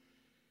pew.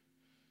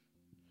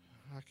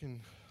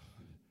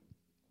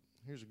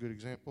 Here's a good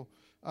example.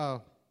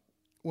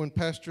 When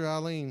Pastor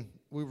Eileen,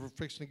 we were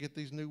fixing to get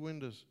these new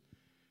windows,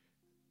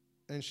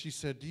 and she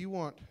said,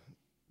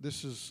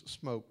 this is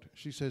smoked.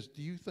 She says,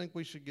 do you think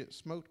we should get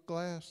smoked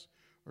glass,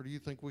 or do you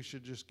think we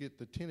should just get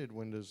the tinted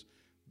windows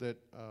that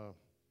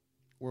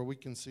where we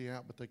can see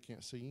out but they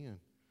can't see in?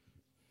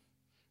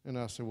 And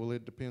I said, well,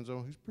 it depends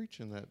on who's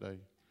preaching that day.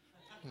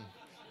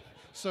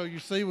 So you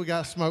see, we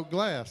got smoked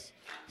glass.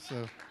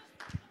 So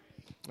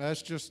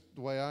that's just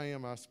the way I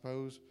am, I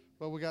suppose.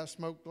 But we got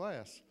smoked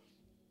glass.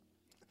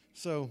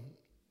 So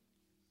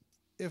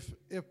if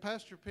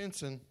Pastor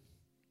Pinson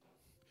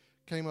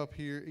came up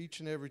here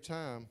each and every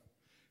time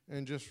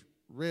and just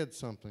read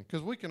something,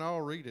 because we can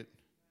all read it.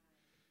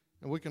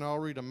 And we can all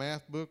read a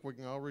math book. We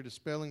can all read a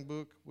spelling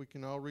book. We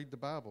can all read the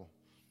Bible.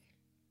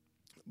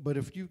 But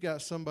if you've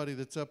got somebody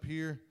that's up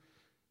here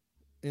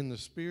in the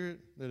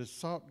Spirit that has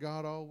sought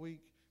God all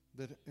week,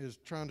 that is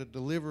trying to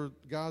deliver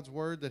God's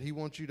word that he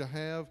wants you to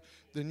have,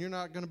 then you're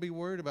not going to be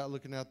worried about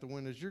looking out the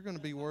windows. You're going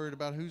to be worried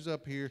about who's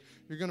up here.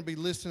 You're going to be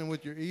listening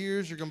with your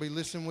ears. You're going to be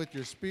listening with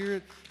your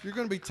spirit. You're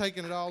going to be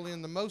taking it all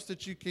in the most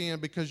that you can,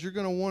 because you're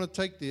going to want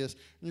to take this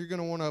and you're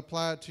going to want to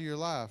apply it to your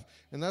life.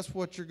 And that's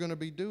what you're going to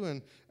be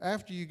doing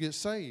after you get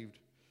saved.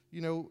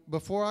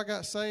 Before I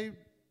got saved,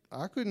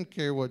 I couldn't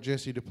care what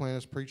Jesse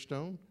Duplantis preached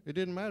on. It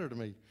didn't matter to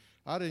me.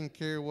 I didn't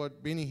care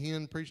what Benny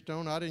Hinn preached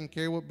on. I didn't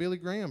care what Billy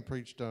Graham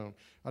preached on.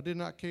 I did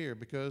not care,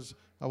 because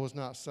I was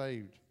not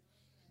saved.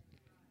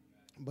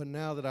 But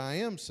now that I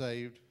am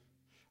saved,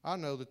 I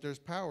know that there's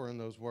power in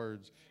those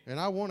words, and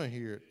I want to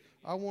hear it.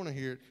 I want to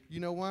hear it. You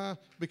know why?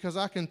 Because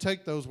I can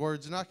take those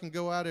words and I can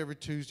go out every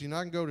Tuesday and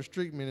I can go to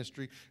street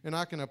ministry and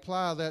I can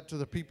apply that to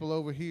the people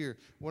over here.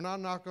 When I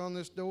knock on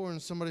this door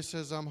and somebody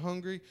says I'm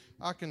hungry,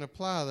 I can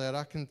apply that.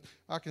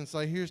 I can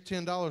say, here's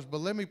 $10, but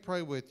let me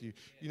pray with you.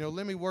 You know,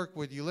 let me work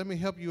with you. Let me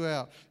help you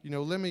out. You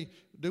know, let me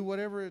do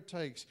whatever it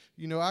takes.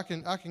 You know, I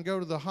can go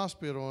to the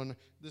hospital and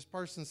this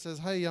person says,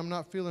 hey, I'm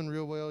not feeling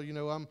real well. You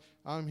know,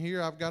 I'm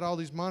here. I've got all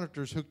these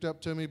monitors hooked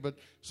up to me, but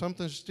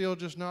something's still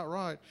just not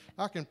right.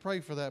 I can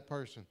pray for that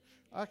person.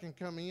 I can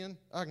come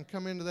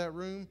into that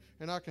room,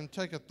 and I can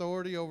take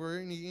authority over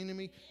any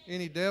enemy,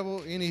 any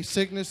devil, any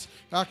sickness.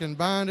 I can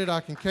bind it.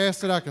 I can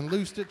cast it. I can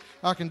loose it.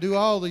 I can do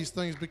all these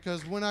things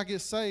because when I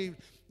get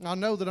saved, I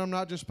know that I'm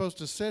not just supposed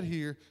to sit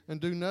here and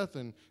do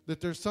nothing,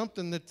 that there's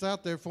something that's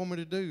out there for me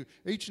to do.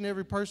 Each and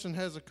every person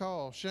has a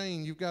call.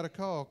 Shane, you've got a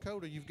call.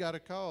 Coda, you've got a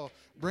call.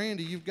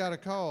 Brandy, you've got a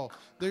call.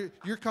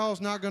 Your call's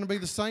not going to be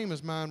the same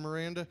as mine,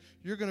 Miranda.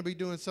 You're going to be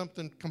doing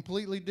something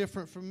completely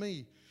different from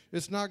me.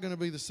 It's not going to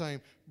be the same.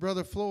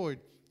 Brother Floyd,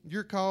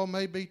 your call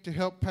may be to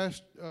help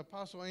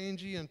Apostle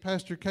Angie and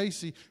Pastor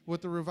Casey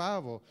with the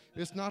revival.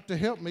 It's not to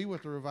help me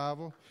with the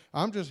revival.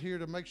 I'm just here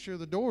to make sure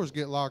the doors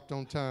get locked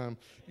on time.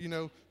 You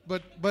know,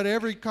 but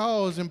every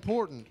call is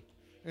important.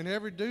 And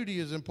every duty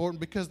is important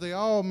because they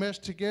all mesh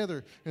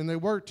together and they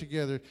work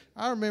together.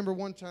 I remember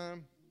one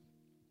time,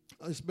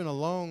 it's been a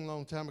long,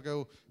 long time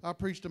ago, I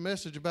preached a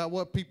message about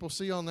what people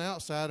see on the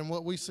outside and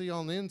what we see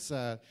on the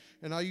inside.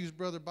 And I used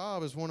Brother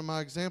Bob as one of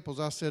my examples.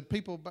 I said,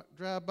 people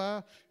drive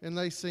by and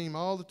they see him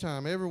all the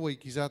time. Every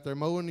week he's out there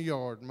mowing the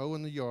yard.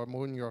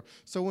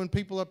 So when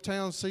people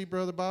uptown see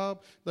Brother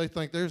Bob, they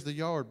think there's the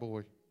yard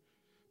boy.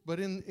 But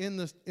in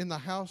the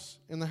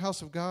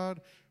house of God,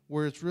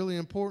 where it's really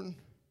important,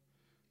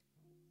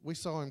 we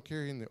saw him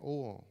carrying the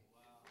oil.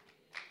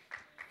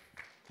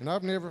 And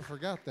I've never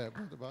forgot that,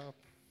 Brother Bob.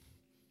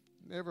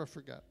 Never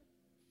forgot.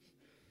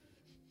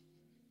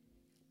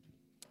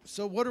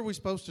 So what are we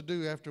supposed to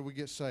do after we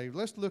get saved?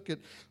 Let's look at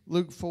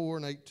Luke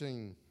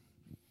 4:18.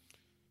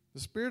 The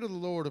Spirit of the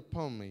Lord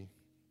upon me,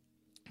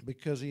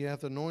 because he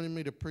hath anointed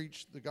me to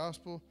preach the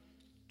gospel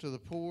to the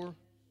poor.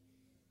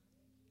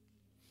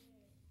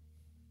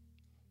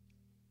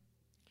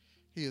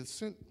 He has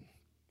sent.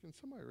 Can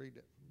somebody read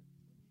that?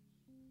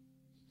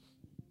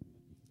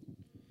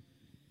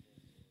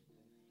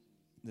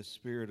 The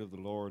Spirit of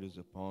the Lord is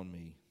upon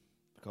me,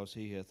 because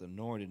he hath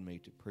anointed me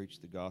to preach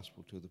the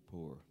gospel to the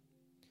poor.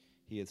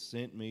 He hath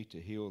sent me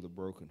to heal the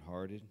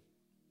brokenhearted,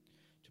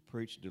 to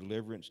preach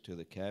deliverance to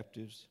the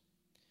captives,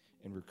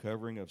 and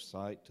recovering of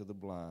sight to the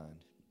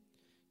blind,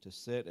 to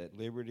set at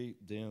liberty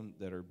them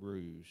that are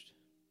bruised,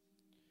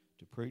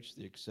 to preach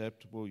the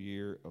acceptable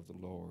year of the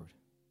Lord.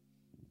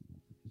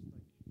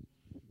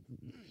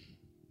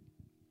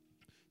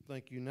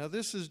 Thank you. Now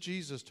this is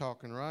Jesus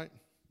talking, right?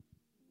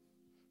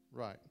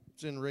 Right.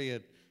 It's in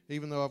red.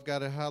 Even though I've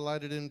got it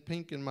highlighted in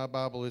pink in my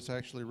Bible, it's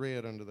actually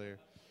red under there.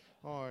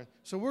 All right.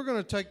 So we're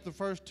going to take the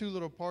first two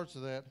little parts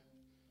of that,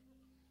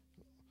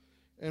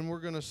 and we're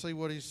going to see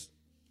we're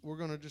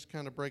going to just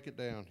kind of break it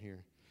down here.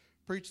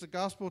 Preach the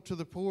gospel to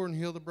the poor and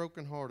heal the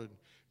brokenhearted.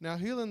 Now,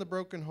 healing the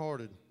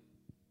brokenhearted,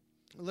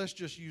 let's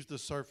just use the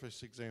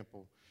surface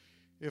example.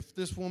 If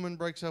this woman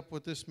breaks up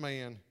with this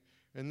man,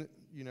 and,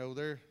 you know,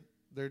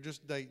 they're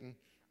just dating,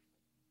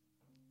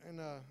 and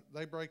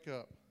they break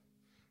up.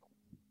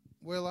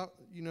 Well,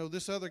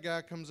 this other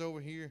guy comes over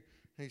here,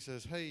 and he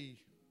says, hey,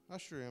 I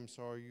sure am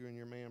sorry you and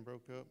your man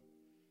broke up.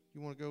 You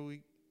want to go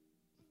eat?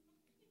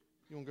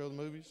 You want to go to the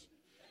movies?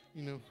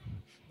 You know,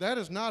 that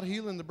is not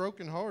healing the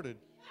brokenhearted.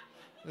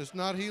 It's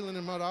not healing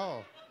them at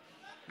all.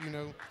 You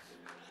know,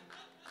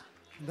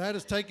 that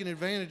is taking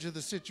advantage of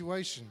the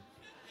situation.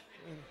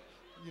 And,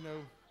 you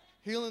know,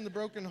 healing the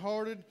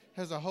brokenhearted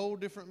has a whole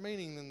different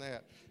meaning than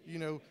that. You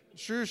know,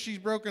 sure she's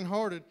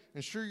brokenhearted,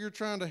 and sure you're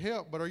trying to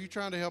help, but are you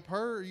trying to help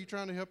her, or are you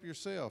trying to help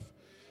yourself?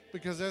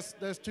 Because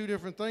that's two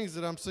different things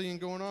that I'm seeing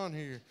going on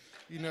here.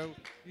 You know,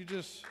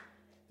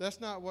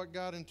 that's not what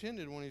God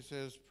intended when he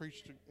says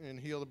preach and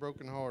heal the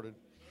brokenhearted.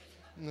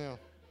 No.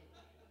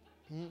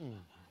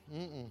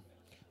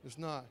 It's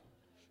not.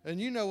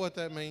 And you know what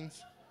that means.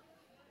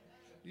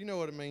 You know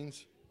what it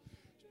means.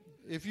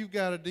 If you've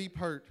got a deep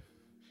hurt,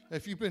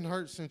 if you've been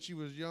hurt since you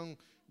was young,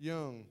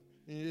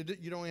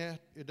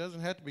 it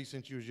doesn't have to be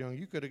since you was young.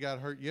 You could have got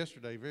hurt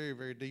yesterday very,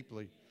 very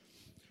deeply.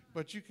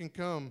 But you can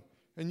come,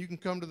 and you can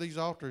come to these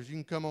altars. You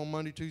can come on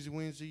Monday, Tuesday,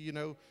 Wednesday, you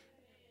know,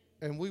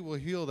 and we will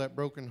heal that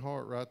broken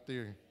heart right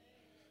there.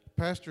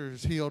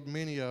 Pastor's healed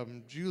many of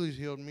them. Julie's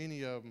healed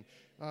many of them.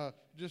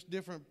 Just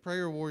different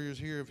prayer warriors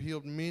here have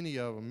healed many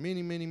of them.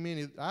 Many, many,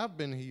 many. I've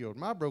been healed.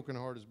 My broken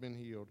heart has been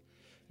healed.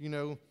 You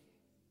know,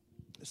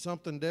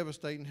 something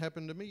devastating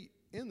happened to me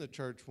in the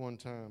church one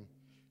time.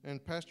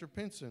 And Pastor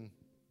Pinson,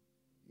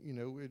 you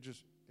know,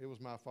 it was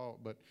my fault.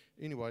 But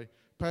anyway,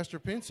 Pastor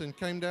Pinson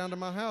came down to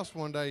my house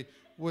one day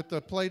with a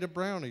plate of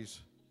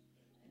brownies,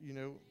 you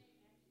know,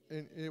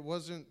 and it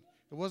wasn't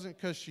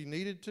because she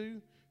needed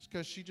to. It's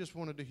because she just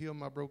wanted to heal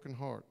my broken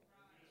heart.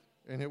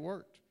 And it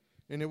worked.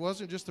 And it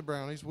wasn't just the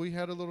brownies. We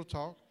had a little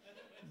talk,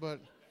 but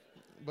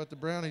the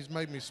brownies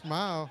made me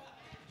smile.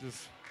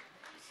 Just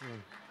so,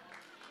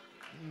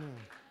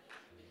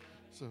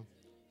 so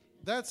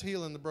that's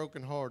healing the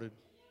brokenhearted.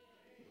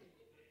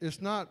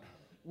 It's not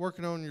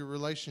working on your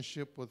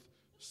relationship with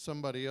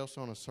somebody else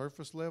on a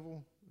surface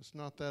level. It's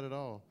not that at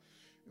all.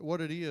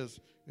 What it is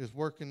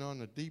working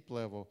on a deep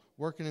level,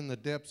 working in the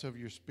depths of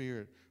your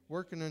spirit,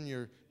 working on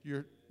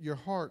your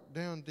heart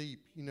down deep,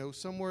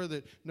 somewhere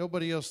that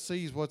nobody else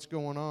sees what's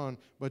going on,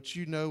 but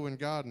you know and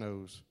God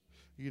knows.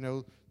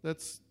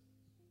 That's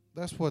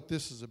what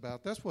this is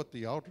about. That's what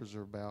the altars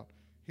are about,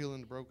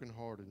 healing the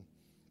brokenhearted.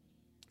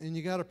 And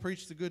you got to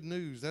preach the good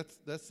news.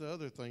 That's the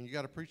other thing. You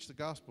got to preach the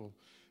gospel.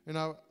 And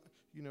let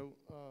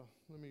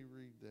me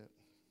read that.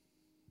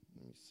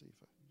 Let me see if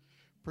I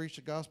preach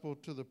the gospel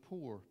to the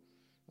poor.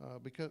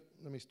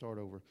 Let me start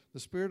over. The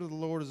Spirit of the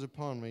Lord is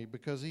upon me,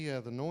 because He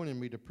hath anointed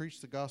me to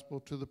preach the gospel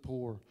to the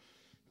poor.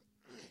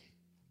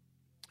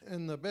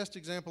 And the best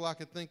example I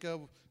could think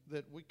of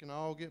that we can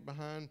all get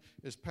behind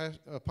is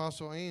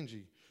Apostle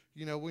Angie.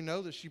 We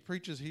know that she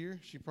preaches here.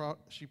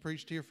 She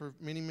preached here for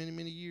many, many,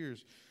 many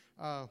years.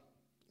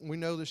 We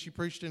know that she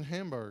preached in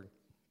Hamburg.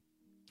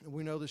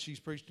 We know that she's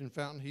preached in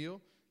Fountain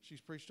Hill. She's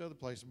preached other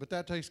places, but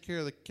that takes care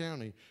of the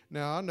county.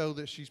 Now, I know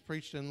that she's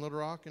preached in Little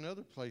Rock and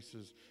other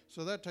places,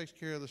 so that takes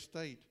care of the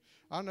state.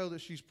 I know that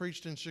she's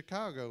preached in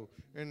Chicago,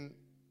 and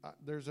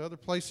there's other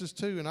places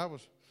too,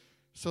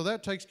 so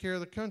that takes care of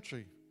the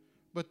country.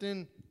 But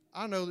then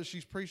I know that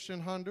she's preached in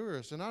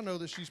Honduras, and I know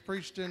that she's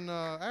preached in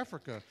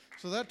Africa,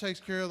 so that takes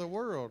care of the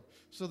world.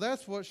 So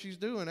that's what she's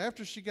doing.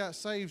 After she got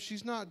saved,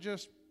 she's not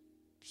just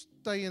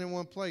staying in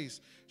one place.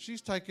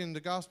 She's taking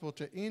the gospel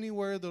to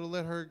anywhere that'll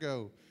let her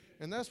go.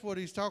 And that's what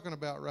he's talking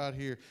about right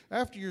here.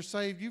 After you're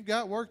saved, you've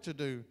got work to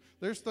do.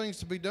 There's things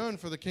to be done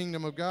for the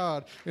kingdom of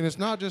God. And it's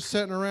not just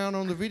sitting around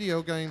on the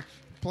video game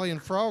playing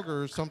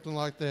Frogger or something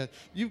like that.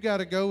 You've got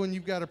to go and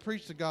you've got to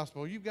preach the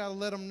gospel. You've got to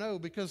let them know,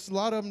 because a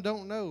lot of them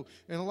don't know.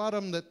 And a lot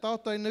of them that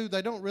thought they knew,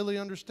 they don't really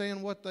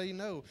understand what they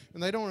know.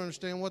 And they don't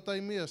understand what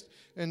they missed.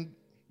 And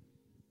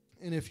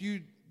if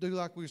you do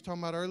like we was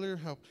talking about earlier,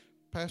 how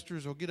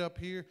pastors will get up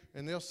here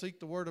and they'll seek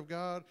the word of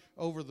God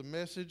over the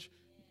message.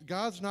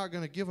 God's not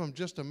going to give them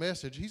just a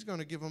message. He's going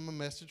to give them a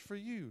message for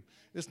you.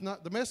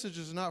 The message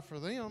is not for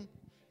them.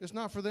 It's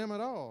not for them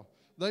at all.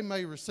 They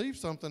may receive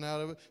something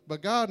out of it,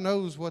 but God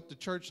knows what the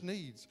church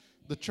needs.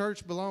 The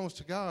church belongs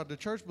to God. The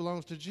church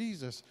belongs to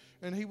Jesus,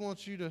 and He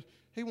wants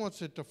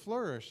it to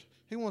flourish.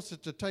 He wants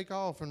it to take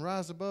off and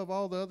rise above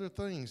all the other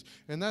things.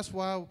 And that's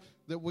why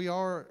that we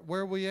are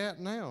where we at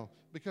now,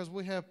 because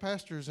we have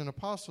pastors and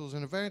apostles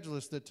and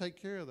evangelists that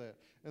take care of that.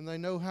 And they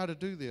know how to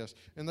do this,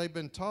 and they've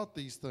been taught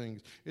these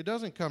things. It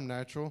doesn't come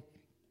natural.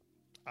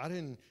 I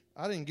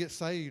didn't get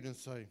saved and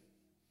say,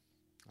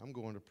 I'm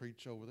going to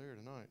preach over there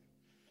tonight.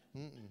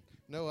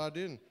 No, I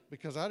didn't,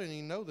 because I didn't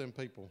even know them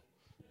people,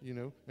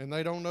 and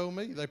they don't know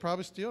me. They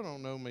probably still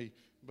don't know me,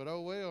 but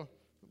oh well.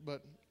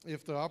 But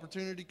if the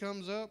opportunity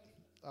comes up,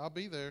 I'll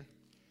be there.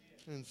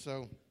 And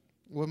so,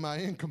 with my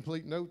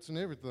incomplete notes and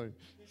everything.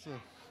 So,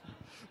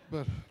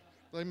 but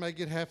they may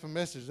get half a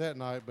message that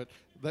night, but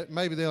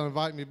maybe they'll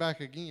invite me back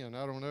again.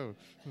 I don't know.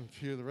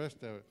 Hear the rest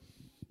of it.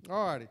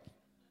 All righty.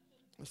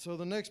 So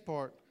the next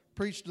part,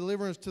 preach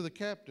deliverance to the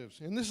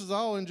captives. And this is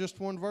all in just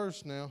one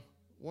verse now.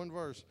 One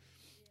verse.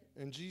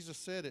 And Jesus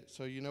said it,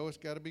 so it's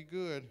got to be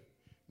good.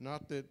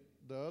 Not that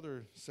the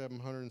other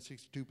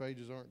 762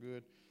 pages aren't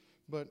good.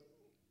 But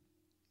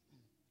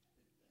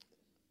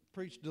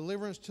preach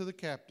deliverance to the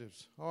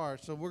captives. All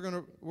right, so we're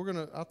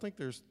gonna I think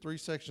there's 3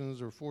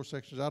 sections or 4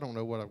 sections. I don't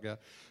know what I've got.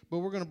 But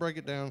we're going to break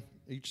it down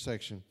each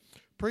section.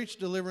 Preach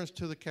deliverance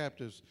to the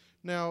captives.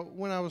 Now,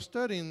 when I was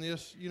studying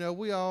this,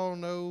 we all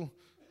know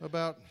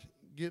about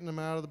getting them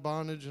out of the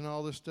bondage and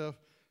all this stuff.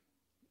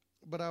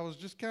 But I was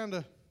just kind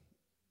of,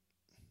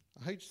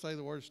 I hate to say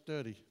the word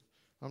study.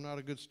 I'm not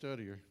a good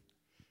studier.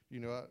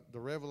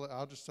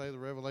 I'll just say the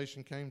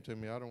revelation came to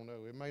me. I don't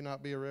know. It may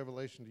not be a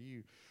revelation to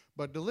you.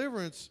 But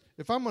deliverance,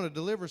 if I'm going to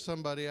deliver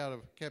somebody out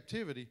of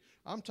captivity,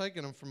 I'm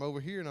taking them from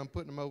over here and I'm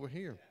putting them over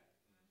here.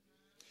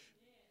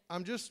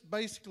 I'm just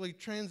basically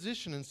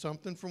transitioning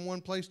something from one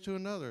place to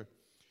another.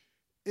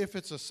 If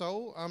it's a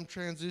soul, I'm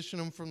transitioning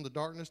them from the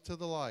darkness to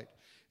the light.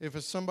 If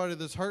it's somebody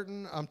that's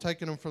hurting, I'm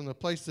taking them from the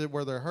place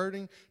where they're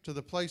hurting to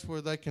the place where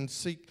they can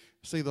see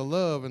the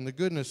love and the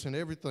goodness and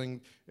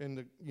everything,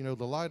 and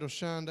the light will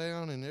shine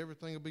down and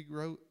everything will be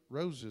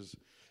roses.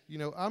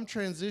 I'm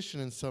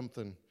transitioning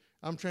something.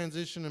 I'm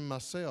transitioning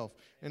myself.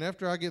 And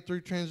after I get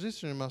through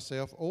transitioning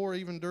myself, or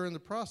even during the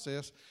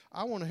process,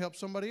 I want to help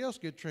somebody else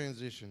get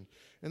transitioned.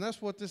 And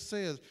that's what this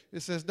says.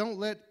 It says, don't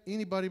let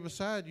anybody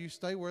beside you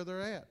stay where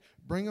they're at.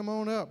 Bring them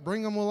on up.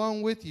 Bring them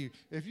along with you.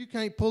 If you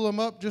can't pull them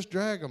up, just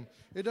drag them.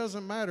 It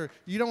doesn't matter.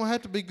 You don't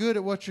have to be good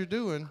at what you're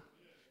doing.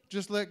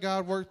 Just let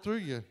God work through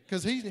you,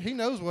 because he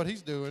knows what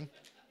He's doing.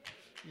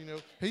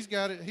 He's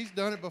got it. He's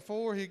done it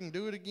before. He can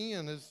do it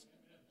again, as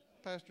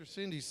Pastor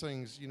Cindy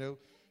sings,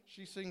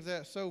 She sings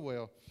that so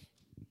well.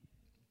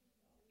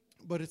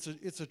 But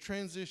it's a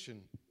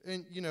transition.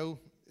 And,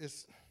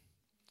 it's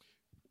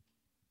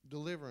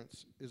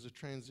deliverance is a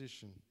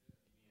transition.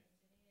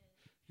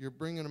 You're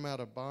bringing them out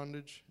of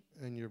bondage,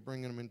 and you're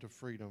bringing them into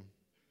freedom.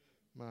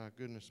 My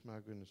goodness, my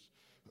goodness.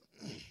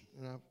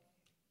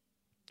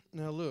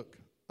 Now look,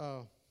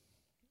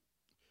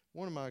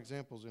 one of my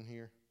examples in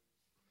here.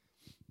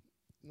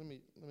 Let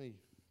me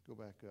go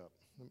back up.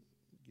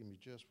 Give me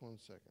just 1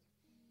 second.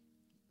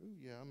 Ooh,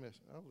 yeah,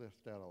 I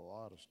left out a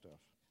lot of stuff.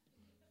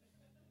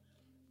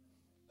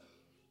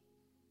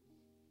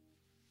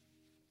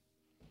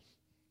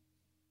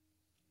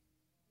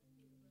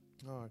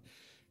 All right.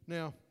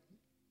 Now,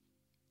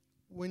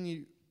 when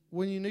you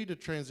need to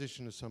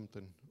transition to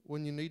something,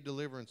 when you need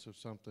deliverance of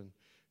something,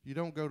 you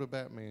don't go to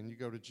Batman, you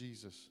go to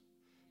Jesus.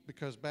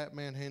 Because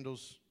Batman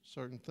handles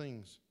certain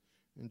things,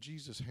 and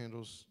Jesus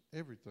handles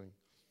everything.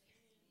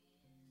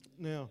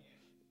 Now,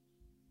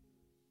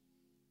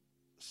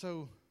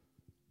 so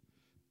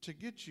to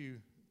get you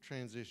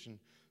transition,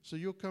 so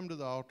you'll come to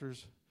the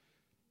altars,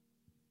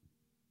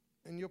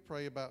 and you'll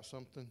pray about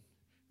something,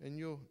 and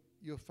you'll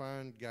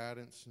find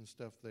guidance and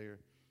stuff there.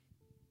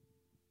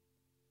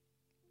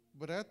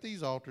 But at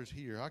these altars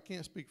here, I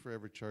can't speak for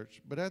every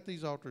church, but at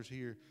these altars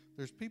here,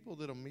 there's people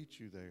that'll meet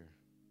you there.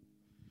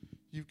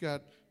 You've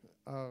got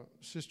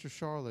Sister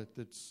Charlotte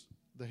that's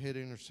the head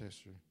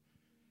intercessor.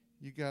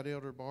 You got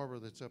Elder Barbara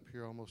that's up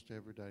here almost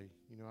every day.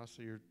 I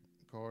see her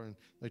car, and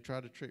they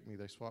tried to trick me.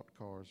 They swapped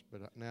cars,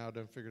 but now I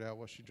done figured out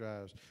what she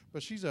drives.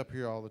 But she's up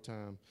here all the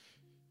time.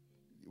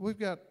 We've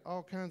got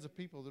all kinds of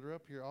people that are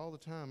up here all the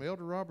time.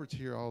 Elder Robert's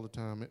here all the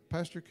time.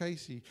 Pastor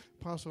Casey,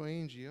 Apostle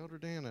Angie, Elder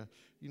Dana.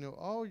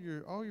 All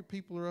your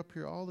people are up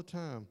here all the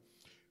time.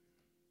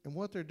 And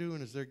what they're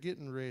doing is they're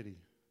getting ready.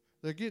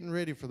 They're getting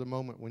ready for the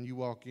moment when you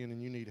walk in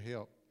and you need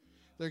help.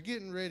 They're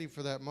getting ready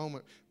for that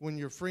moment when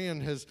your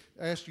friend has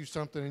asked you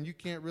something and you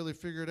can't really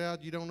figure it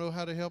out. You don't know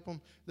how to help them.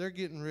 They're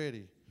getting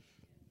ready.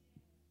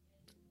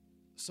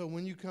 So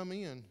when you come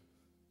in,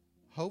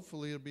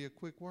 hopefully it'll be a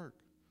quick work.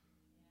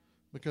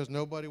 Because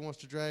nobody wants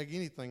to drag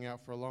anything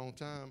out for a long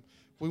time.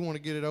 We want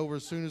to get it over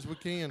as soon as we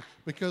can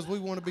because we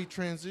want to be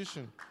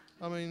transitioned.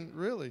 I mean,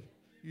 really,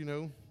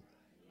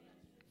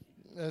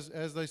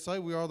 as they say,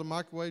 we are the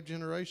microwave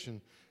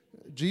generation.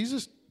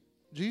 Jesus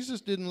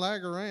didn't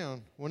lag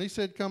around. When he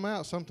said come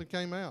out, something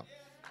came out.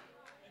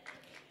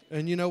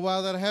 And you know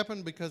why that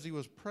happened? Because he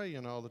was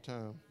praying all the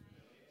time.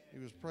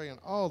 He was praying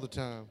all the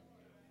time.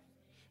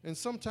 And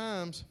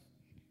sometimes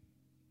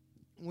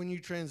when you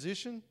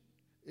transition,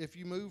 if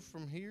you move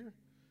from here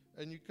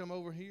and you come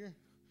over here,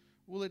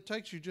 well, it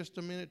takes you just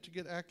a minute to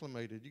get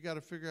acclimated. You got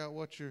to figure out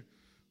what your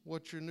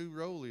new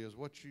role is,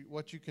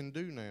 what you can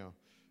do now.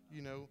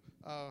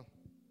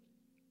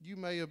 You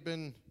may have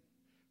been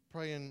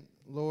praying,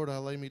 Lord, I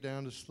lay me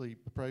down to sleep,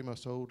 pray my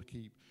soul to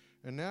keep.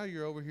 And now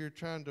you're over here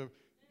trying to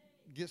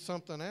get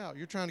something out.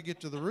 You're trying to get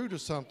to the root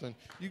of something.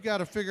 You got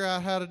to figure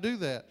out how to do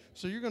that.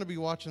 So you're going to be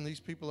watching these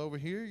people over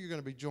here. You're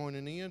going to be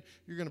joining in.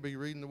 You're going to be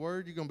reading the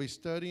Word. You're going to be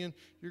studying.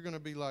 You're going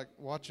to be like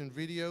watching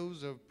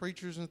videos of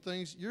preachers and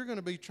things. You're going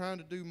to be trying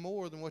to do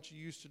more than what you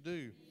used to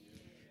do.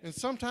 And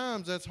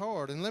sometimes that's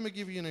hard. And let me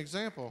give you an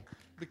example,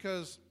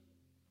 because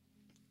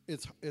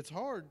it's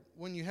hard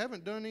when you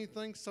haven't done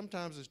anything.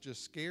 Sometimes it's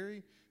just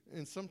scary,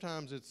 and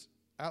sometimes it's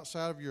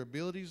outside of your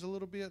abilities a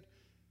little bit.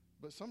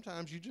 But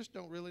sometimes you just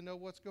don't really know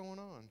what's going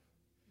on.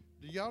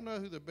 Do y'all know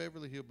who the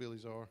Beverly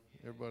Hillbillies are,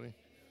 everybody?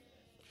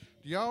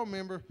 Do y'all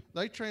remember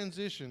they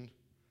transitioned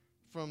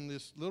from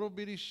this little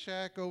bitty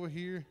shack over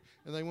here,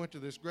 and they went to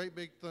this great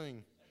big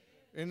thing.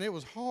 And it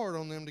was hard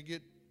on them to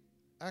get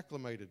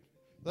acclimated.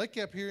 They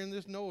kept hearing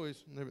this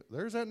noise. And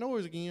there's that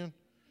noise again.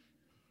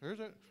 There's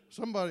that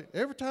somebody.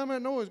 Every time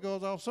that noise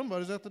goes off,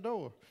 somebody's at the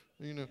door.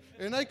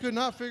 And they could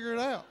not figure it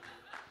out.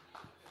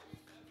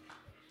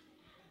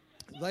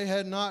 They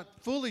had not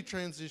fully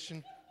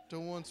transitioned to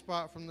one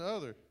spot from the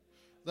other.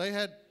 They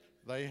had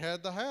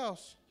the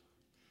house,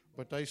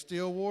 but they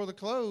still wore the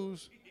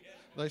clothes.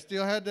 They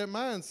still had that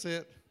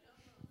mindset.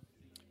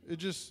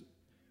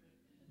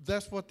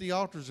 That's what the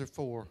altars are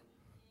for.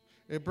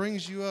 It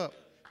brings you up.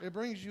 It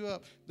brings you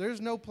up.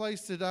 There's no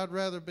place that I'd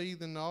rather be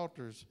than the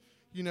altars.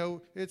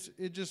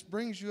 It just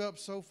brings you up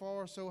so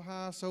far, so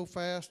high, so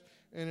fast,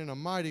 and in a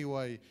mighty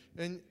way.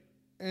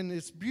 And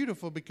it's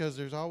beautiful because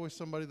there's always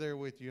somebody there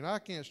with you. And I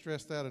can't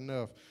stress that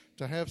enough,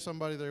 to have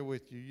somebody there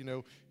with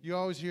you. You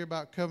always hear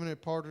about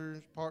covenant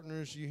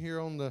partners. You hear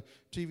on the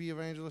TV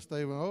evangelist,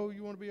 they go, oh,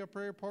 you want to be a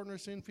prayer partner,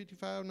 send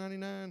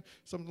 $55.99,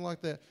 something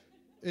like that.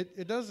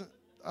 It doesn't,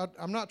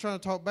 I'm not trying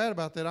to talk bad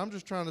about that. I'm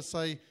just trying to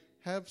say,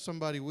 have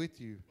somebody with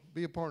you.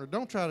 Be a partner.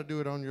 Don't try to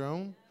do it on your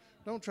own.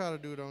 Don't try to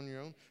do it on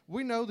your own.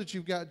 We know that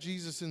you've got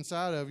Jesus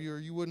inside of you, or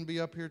you wouldn't be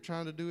up here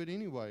trying to do it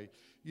anyway.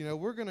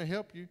 We're going to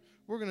help you.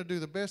 We're going to do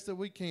the best that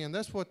we can.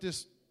 That's what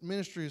this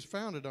ministry is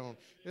founded on.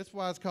 That's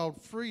why it's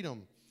called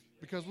freedom.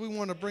 because we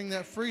want to bring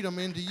that freedom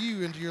into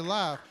you, into your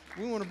life.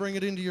 We want to bring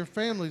it into your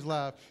family's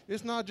life.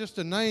 It's not just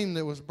a name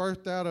that was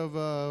birthed out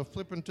of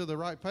flipping to the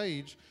right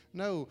page.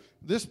 No,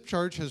 this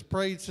church has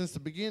prayed since the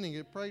beginning.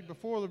 It prayed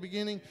before the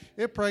beginning.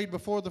 It prayed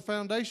before the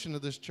foundation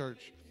of this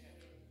church.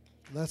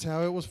 That's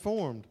how it was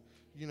formed.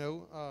 You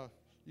know,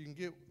 you can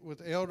get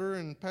with Elder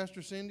and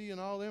Pastor Cindy and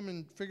all them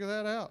and figure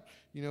that out.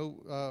 You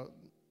know,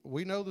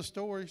 we know the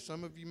story.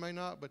 Some of you may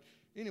not, but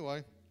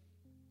anyway,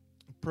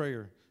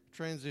 prayer.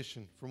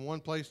 Transition from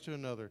one place to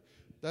another.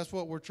 That's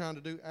what we're trying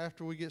to do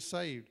after we get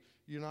saved.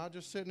 You're not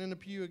just sitting in the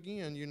pew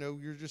again. You know,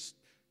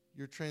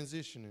 you're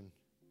transitioning.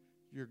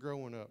 You're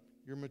growing up.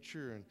 You're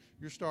maturing.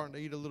 You're starting to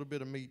eat a little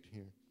bit of meat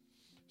here.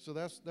 So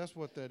that's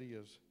what that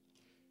is.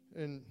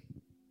 And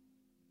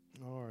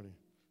alrighty.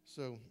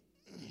 So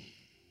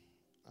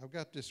I've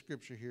got this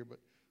scripture here, but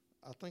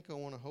I think I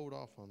want to hold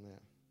off on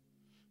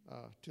that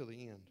till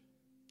the end.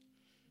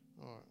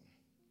 All right.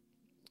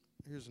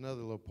 Here's another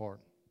little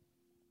part.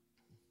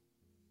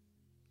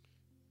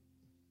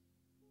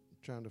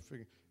 Trying to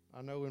figure.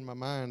 I know in my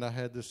mind I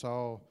had this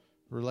all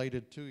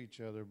related to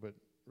each other, but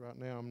right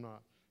now I'm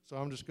not. So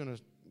I'm just going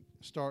to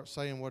start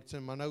saying what's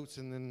in my notes,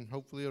 and then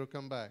hopefully it'll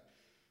come back.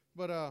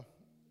 But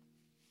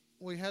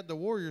we had the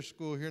Warrior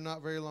School here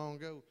not very long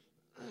ago.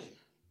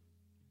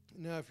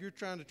 Now, if you're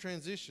trying to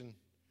transition,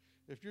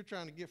 if you're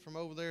trying to get from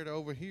over there to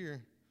over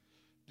here,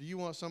 do you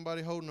want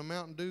somebody holding a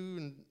Mountain Dew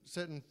and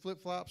setting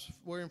flip-flops,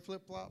 wearing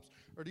flip-flops,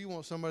 or do you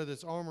want somebody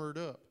that's armored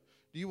up?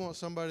 Do you want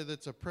somebody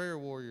that's a prayer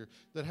warrior,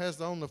 that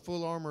has on the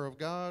full armor of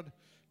God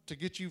to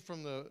get you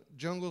from the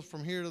jungles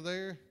from here to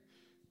there?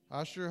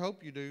 I sure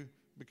hope you do,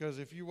 because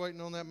if you're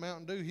waiting on that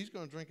Mountain Dew, he's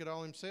going to drink it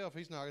all himself.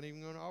 He's not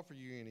even going to offer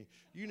you any.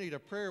 You need a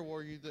prayer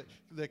warrior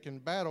that can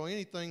battle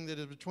anything that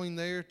is between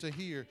there to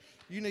here.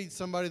 You need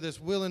somebody that's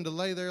willing to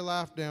lay their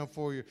life down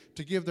for you,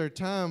 to give their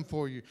time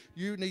for you.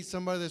 You need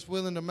somebody that's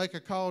willing to make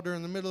a call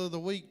during the middle of the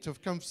week to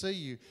come see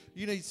you.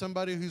 You need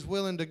somebody who's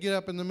willing to get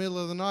up in the middle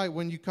of the night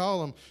when you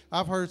call them.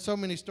 I've heard so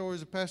many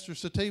stories of Pastor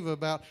Sativa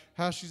about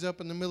how she's up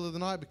in the middle of the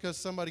night because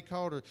somebody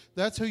called her.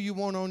 That's who you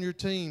want on your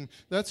team.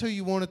 That's who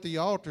you want at the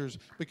altars,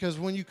 because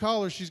when you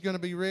call her, she's going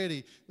to be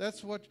ready.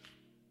 That's what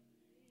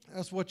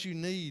you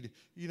need.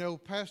 You know,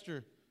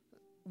 Pastor,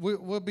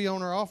 we'll be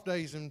on our off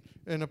days, and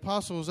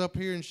Apostle's up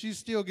here, and she's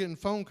still getting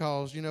phone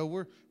calls. You know,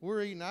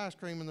 we're eating ice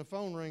cream, and the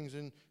phone rings,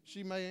 and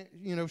she may,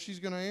 you know, she's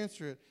going to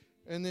answer it,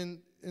 and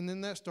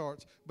then that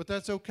starts. But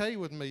that's okay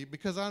with me,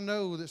 because I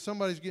know that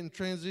somebody's getting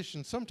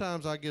transitioned.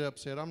 Sometimes I get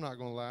upset. I'm not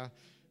going to lie,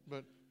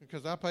 but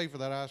because I pay for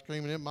that ice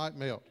cream, and it might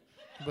melt.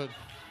 But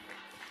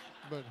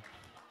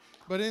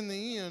in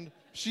the end,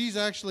 she's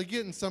actually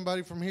getting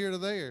somebody from here to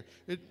there.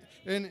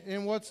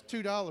 And what's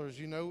 $2,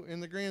 you know, in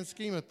the grand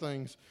scheme of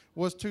things,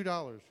 what's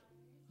 $2?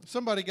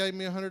 Somebody gave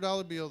me a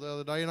 $100 bill the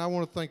other day, and I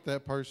want to thank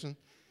that person.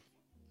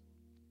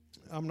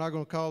 I'm not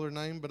going to call their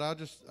name, but I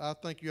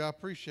thank you. I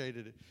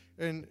appreciated it.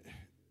 And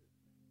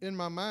in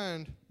my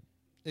mind,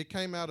 it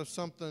came out of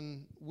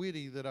something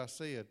witty that I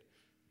said.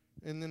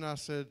 And then I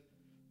said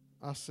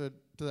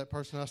to that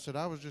person, I said,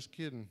 I was just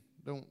kidding.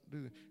 Don't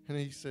do that. And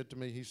he said to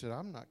me,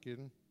 I'm not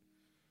kidding.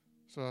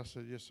 So I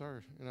said, yes,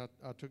 sir. And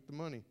I took the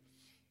money.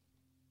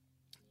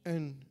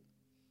 And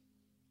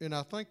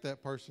I thank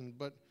that person,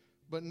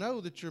 but know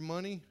that your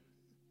money,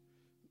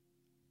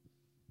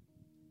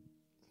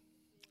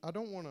 I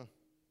don't want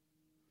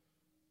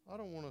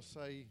to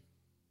say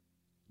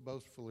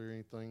boastfully or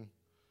anything,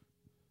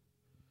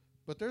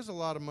 but there's a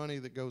lot of money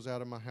that goes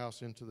out of my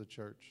house into the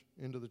church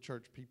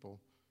people,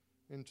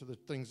 into the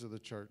things of the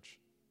church.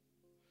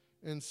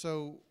 And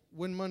so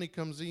when money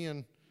comes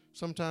in,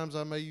 sometimes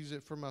I may use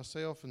it for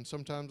myself, and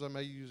sometimes I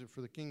may use it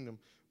for the kingdom.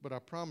 But I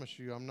promise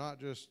you, I'm not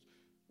just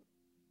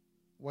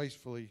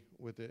wastefully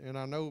with it. And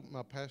I know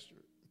my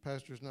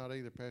pastor's not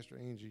either, Pastor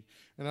Angie.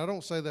 And I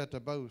don't say that to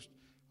boast.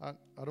 I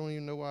don't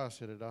even know why I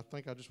said it. I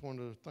think I just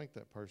wanted to thank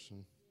that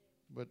person.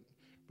 But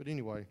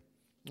anyway,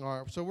 all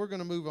right. So we're going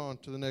to move on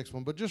to the next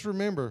one. But just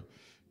remember,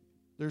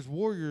 there's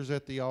warriors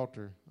at the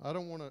altar. I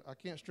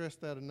can't stress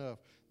that enough.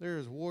 There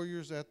is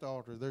warriors at the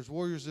altar. There's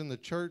warriors in the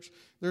church.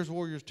 There's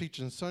warriors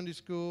teaching Sunday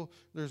school.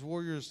 There's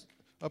warriors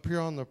up here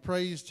on the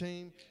praise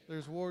team.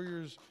 There's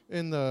warriors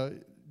in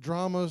the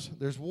dramas.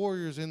 There's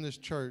warriors in this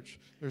church.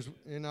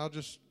 And I'll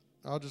just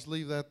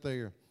leave that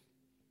there.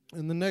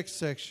 In the next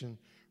section,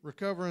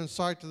 recovering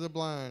sight to the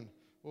blind.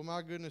 Well,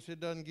 my goodness, it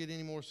doesn't get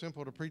any more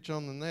simple to preach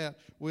on than that.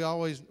 We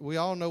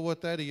all know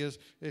what that is.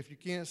 If you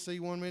can't see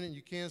one minute and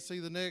you can't see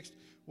the next,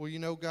 well, you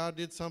know God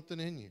did something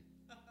in you.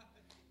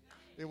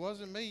 It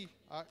wasn't me.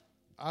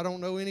 I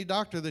don't know any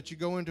doctor that you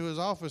go into his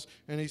office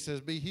and he says,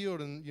 be healed,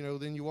 and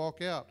then you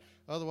walk out.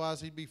 Otherwise,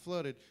 he'd be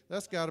flooded.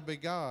 That's got to be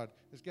God.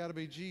 It's got to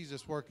be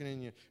Jesus working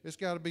in you. It's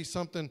got to be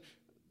something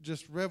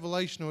just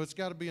revelational. It's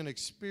got to be an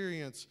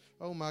experience.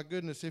 Oh, my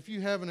goodness. If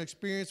you have an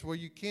experience where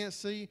you can't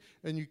see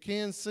and you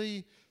can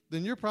see,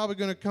 then you're probably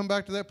going to come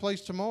back to that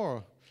place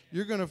tomorrow.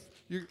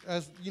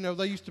 As you know,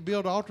 they used to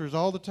build altars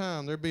all the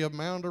time. There'd be a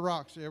mound of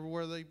rocks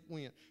everywhere they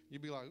went.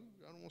 You'd be like,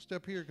 I don't want to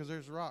step here because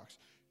there's rocks.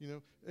 You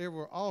know, there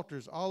were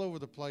altars all over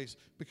the place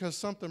because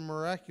something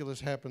miraculous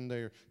happened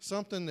there,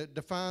 something that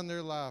defined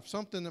their life,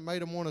 something that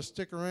made them want to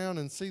stick around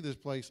and see this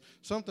place,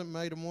 something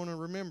made them want to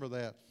remember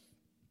that.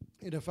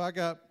 And if I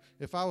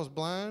was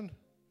blind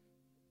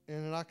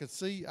and I could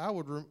see, I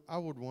would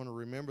want to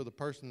remember the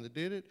person that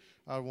did it.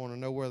 I'd want to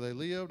know where they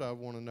lived. I'd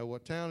want to know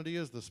what town it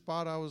is, the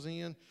spot I was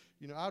in.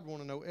 You know, I'd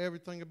want to know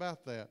everything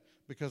about that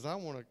because I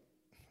want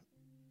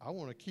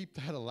to keep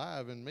that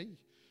alive in me.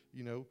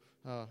 You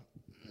know,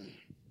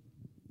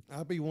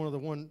 I'd be one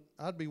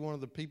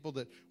of the people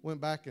that went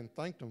back and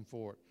thanked them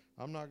for it.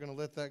 I'm not going to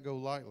let that go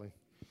lightly.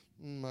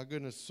 My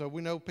goodness. So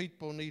we know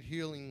people need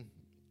healing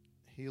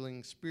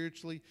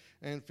spiritually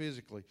and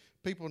physically.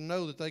 People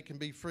know that they can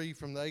be free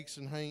from the aches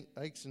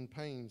and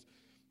pains.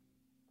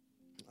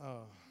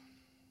 All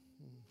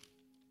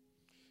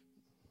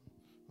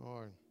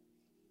right.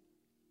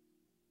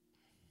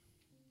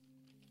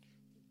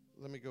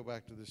 Let me go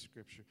back to this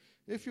scripture.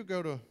 If you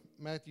go to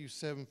Matthew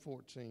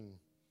 7:14,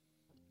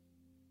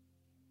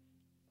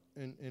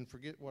 and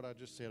forget what I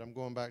just said. I'm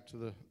going back to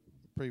the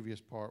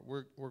previous part.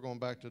 We're going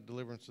back to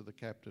deliverance of the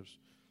captives.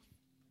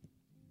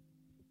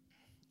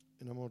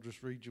 And I'm going to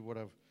just read you what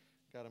I've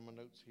got in my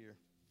notes here.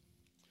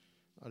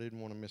 I didn't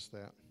want to miss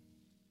that.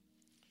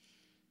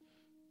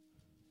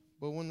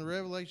 But when the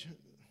revelation,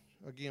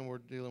 again, we're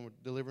dealing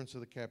with deliverance of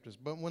the captives.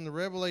 But when the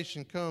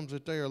revelation comes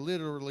that they are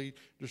literally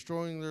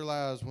destroying their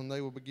lives when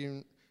they will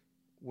begin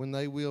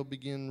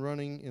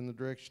running in the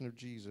direction of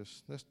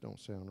Jesus. That don't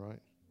sound right.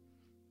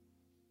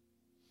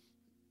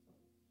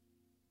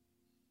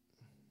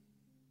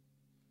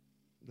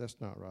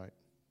 That's not right.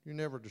 You're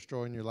never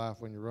destroying your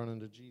life when you're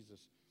running to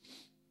Jesus.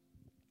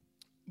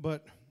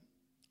 But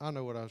I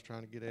know what I was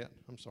trying to get at.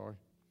 I'm sorry.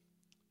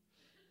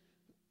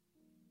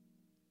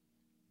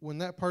 When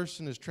that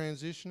person is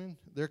transitioning,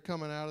 they're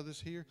coming out of this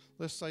here.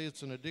 Let's say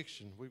it's an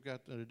addiction. We've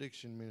got an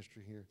addiction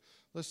ministry here.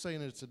 Let's say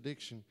it's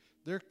addiction.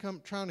 They're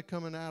trying to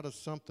come out of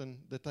something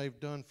that they've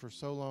done for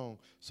so long,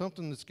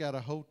 something that's got a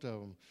hold of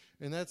them.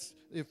 And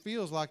it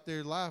feels like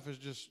their life is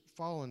just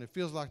falling. It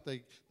feels like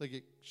they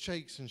get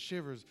shakes and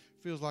shivers.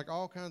 It feels like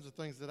all kinds of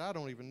things that I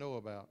don't even know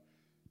about.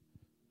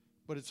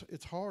 But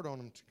it's hard on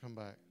them to come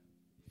back.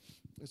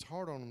 It's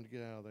hard on them to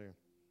get out of there.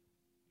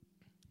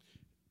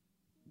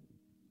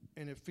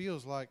 And it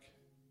feels like,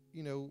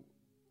 you know,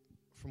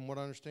 from what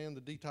I understand,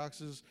 the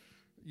detoxes,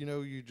 you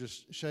know, you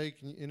just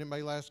shake and it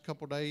may last a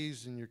couple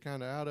days and you're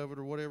kind of out of it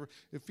or whatever.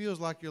 It feels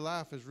like your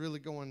life is really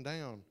going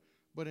down.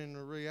 But in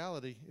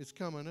reality, it's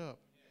coming up.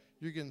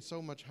 You're getting so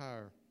much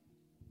higher.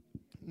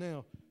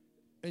 Now,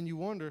 and you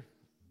wonder,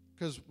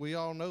 because we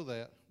all know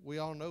that. We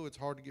all know it's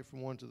hard to get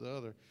from one to the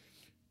other.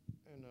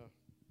 And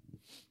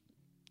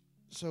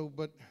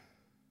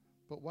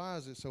but why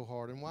is it so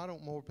hard? And why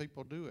don't more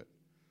people do it?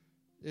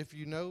 If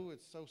you know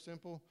it's so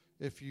simple,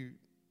 if you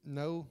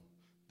know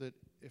that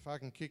if I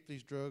can kick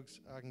these drugs,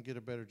 I can get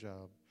a better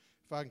job.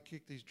 If I can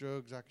kick these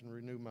drugs, I can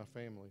renew my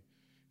family.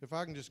 If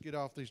I can just get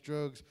off these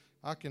drugs,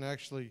 I can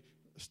actually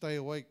stay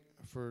awake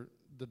for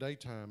the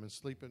daytime and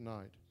sleep at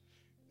night.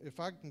 If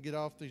I can get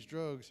off these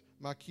drugs,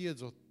 my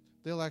kids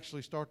they'll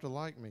actually start to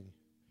like me.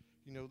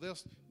 You know,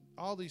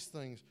 all these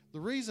things. The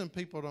reason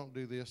people don't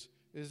do this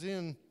is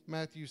in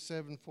Matthew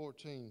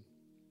 7:14.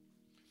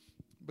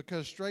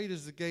 Because straight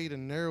is the gate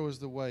and narrow is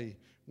the way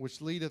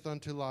which leadeth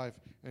unto life,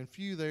 and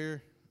few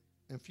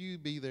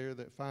be there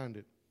that find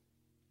it.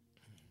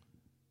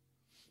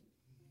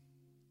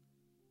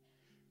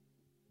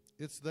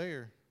 It's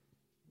there,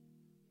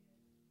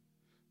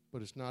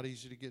 but it's not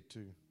easy to get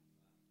to.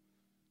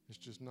 It's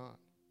just not.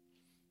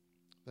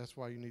 That's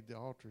why you need the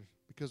altar.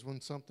 Because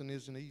when something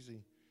isn't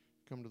easy,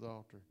 come to the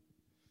altar.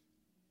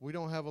 We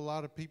don't have a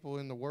lot of people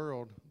in the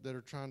world that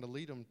are trying to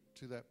lead them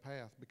to that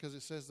path because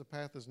it says the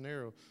path is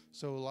narrow.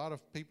 So a lot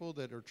of people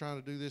that are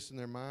trying to do this in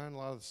their mind, a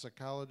lot of the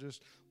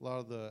psychologists, a lot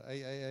of the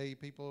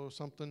AAA people or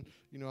something,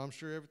 you know, I'm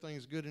sure everything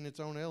is good in its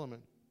own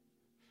element.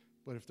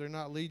 But if they're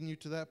not leading you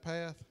to that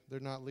path,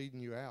 they're not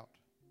leading you out.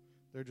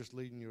 They're just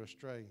leading you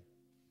astray.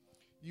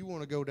 You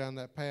want to go down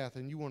that path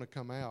and you want to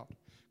come out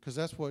because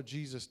that's what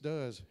Jesus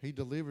does. He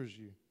delivers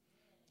you.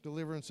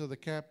 Deliverance of the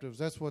captives,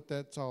 that's what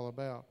that's all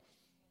about.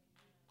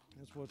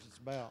 That's what it's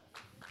about.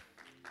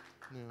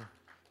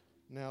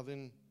 Now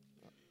then,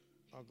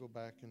 I'll go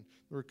back and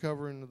the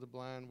recovering of the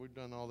blind. We've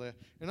done all that,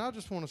 and I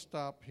just want to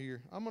stop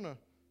here.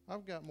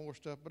 I've got more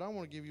stuff, but I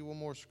want to give you one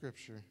more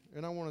scripture,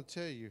 and I want to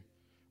tell you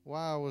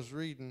why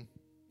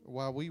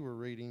we were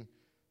reading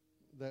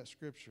that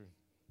scripture,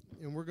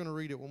 and we're going to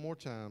read it one more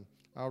time.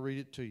 I'll read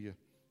it to you.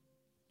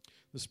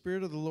 The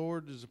Spirit of the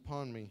Lord is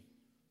upon me,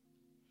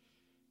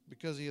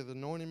 because He hath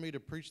anointed me to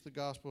preach the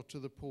gospel to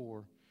the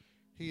poor.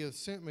 He hath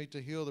sent me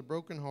to heal the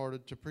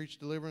brokenhearted, to preach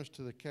deliverance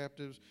to the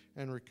captives,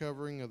 and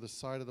recovering of the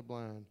sight of the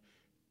blind,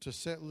 to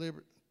set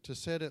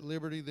at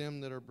liberty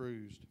them that are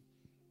bruised.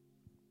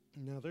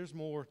 Now, there's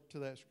more to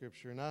that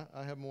scripture, and I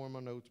have more in my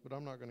notes, but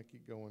I'm not going to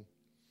keep going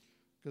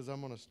because I'm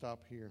going to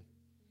stop here.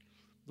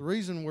 The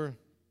reason we're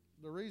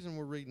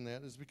reading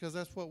that is because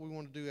that's what we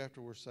want to do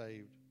after we're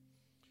saved.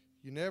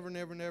 You never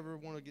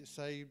want to get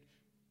saved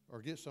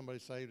or get somebody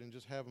saved and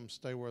just have them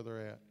stay where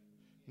they're at.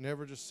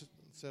 Never just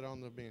sit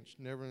on the bench.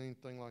 Never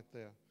anything like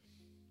that.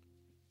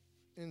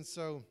 And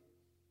so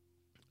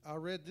I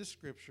read this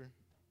scripture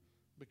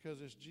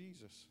because it's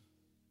Jesus.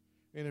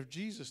 And if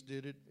Jesus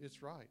did it,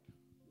 it's right.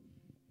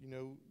 You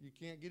know, you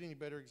can't get any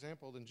better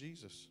example than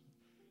Jesus.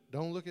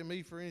 Don't look at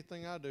me for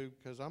anything I do,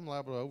 because I'm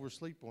liable to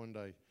oversleep one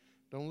day.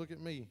 Don't look at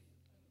me.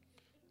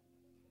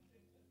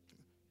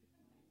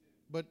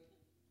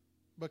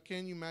 But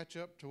can you match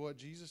up to what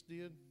Jesus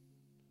did?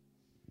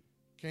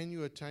 Can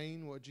you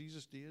attain what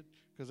Jesus did?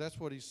 Because that's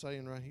what he's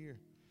saying right here.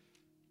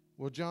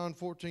 Well, John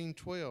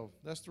 14:12,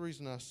 that's the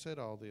reason I said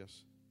all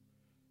this.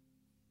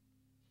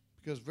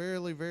 Because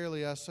verily,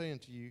 verily, I say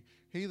unto you,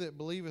 he that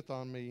believeth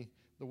on me,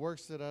 the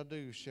works that I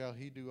do shall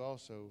he do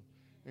also.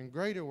 And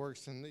greater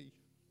works than thee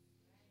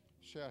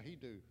shall he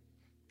do,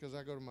 because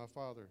I go to my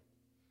Father.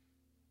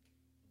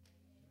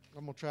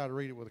 I'm going to try to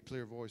read it with a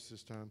clear voice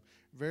this time.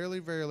 Verily,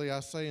 verily, I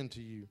say unto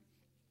you,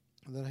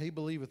 that he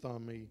believeth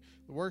on me,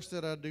 the works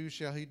that I do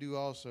shall he do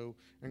also,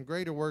 and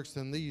greater works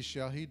than these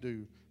shall he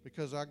do,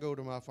 because I go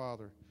to my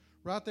Father.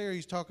 Right there,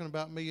 he's talking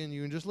about me and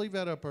you, and just leave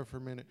that up there for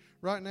a minute.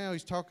 Right now,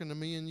 he's talking to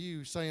me and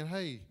you, saying,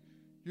 hey,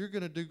 you're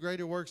going to do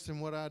greater works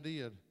than what I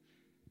did.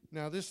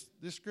 Now, this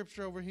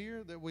scripture over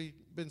here that we've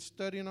been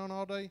studying on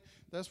all day,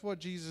 that's what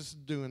Jesus is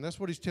doing. That's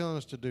what he's telling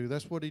us to do.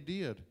 That's what he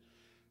did.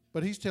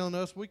 But he's telling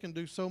us we can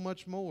do so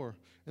much more.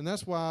 And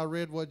that's why I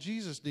read what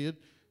Jesus did,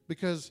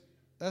 because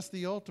that's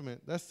the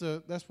ultimate.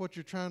 That's what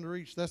you're trying to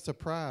reach. That's the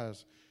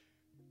prize.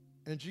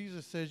 And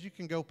Jesus says you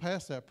can go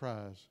past that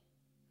prize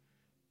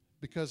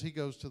because he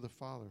goes to the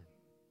Father.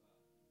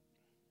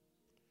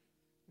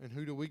 And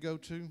who do we go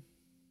to?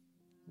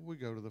 We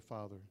go to the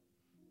Father.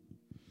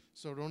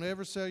 So don't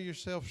ever sell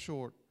yourself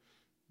short.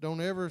 Don't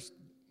ever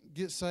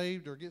get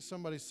saved or get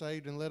somebody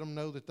saved and let them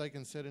know that they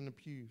can sit in the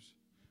pews,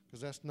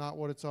 because that's not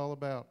what it's all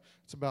about.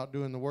 It's about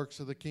doing the works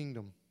of the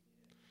kingdom.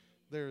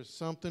 There is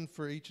something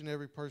for each and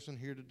every person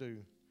here to do.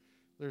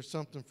 There's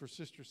something for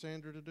Sister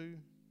Sandra to do.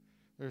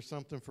 There's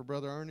something for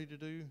Brother Ernie to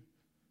do.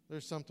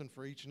 There's something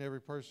for each and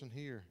every person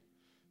here.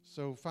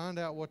 So find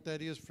out what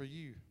that is for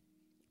you.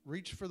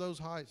 Reach for those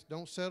heights.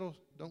 Don't settle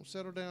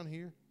down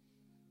here.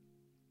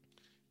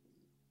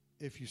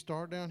 If you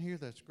start down here,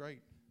 that's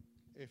great.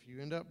 If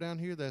you end up down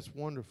here, that's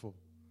wonderful.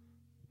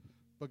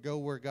 But go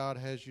where God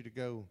has you to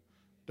go.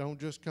 Don't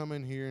just come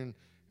in here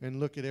and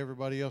look at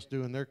everybody else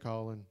doing their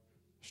calling.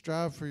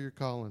 Strive for your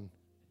calling.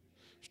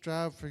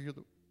 Strive for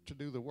to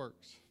do the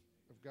works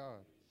of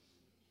God.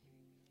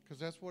 Because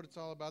that's what it's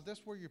all about.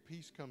 That's where your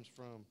peace comes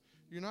from.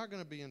 You're not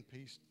going to be in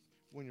peace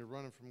when you're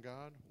running from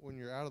God. When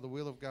you're out of the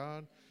will of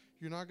God,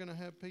 you're not going to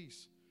have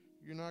peace.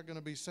 You're not going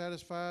to be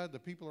satisfied. The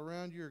people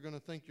around you are going to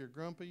think you're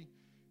grumpy.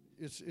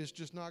 It's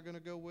just not going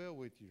to go well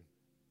with you.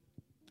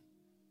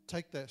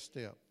 Take that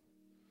step.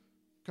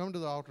 Come to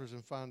the altars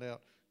and find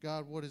out,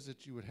 God, what is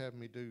it you would have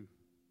me do?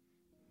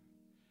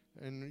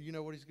 And you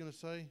know what he's going to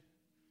say?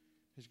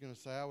 He's going to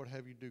say, I would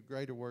have you do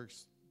greater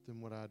works than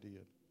what I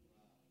did.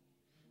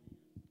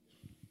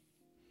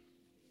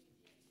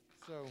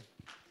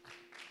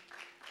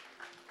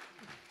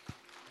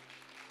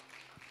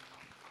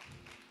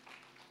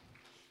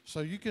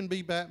 So you can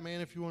be Batman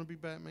if you want to be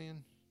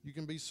Batman. You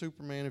can be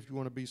Superman if you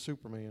want to be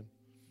Superman.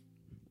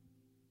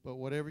 But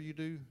whatever you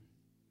do,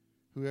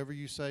 whoever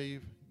you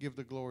save, give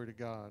the glory to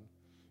God,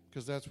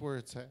 because that's where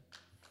it's at.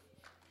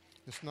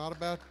 It's not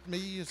about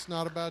me. It's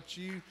not about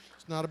you.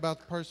 It's not about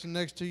the person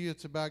next to you.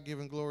 It's about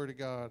giving glory to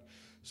God.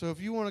 So if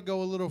you want to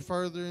go a little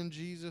further in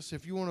Jesus,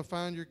 if you want to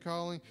find your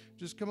calling,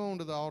 just come on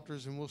to the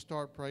altars and we'll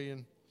start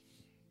praying.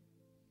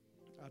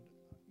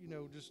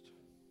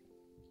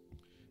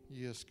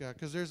 Yes, God,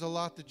 because there's a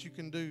lot that you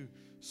can do.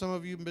 Some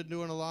of you have been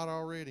doing a lot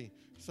already.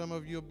 Some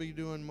of you will be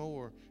doing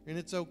more. And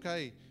it's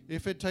okay.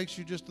 If it takes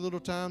you just a little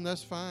time,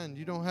 that's fine.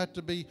 You don't have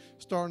to be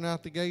starting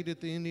out the gate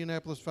at the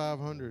Indianapolis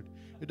 500.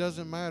 It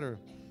doesn't matter.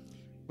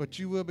 But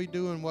you will be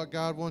doing what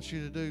God wants you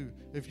to do.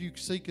 If you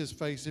seek his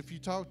face, if you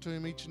talk to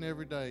him each and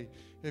every day,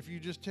 if you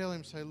just tell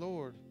him, say,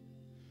 Lord,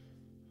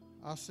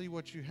 I see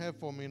what you have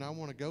for me and I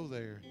want to go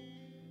there.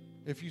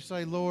 If you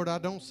say, Lord, I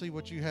don't see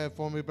what you have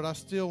for me, but I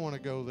still want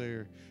to go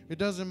there. It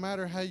doesn't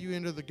matter how you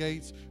enter the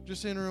gates.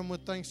 Just enter them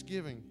with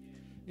thanksgiving.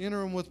 Enter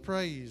them with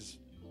praise.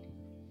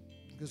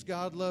 Because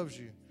God loves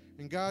you.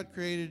 And God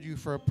created you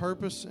for a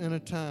purpose and a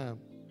time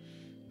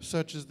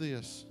such as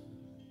this.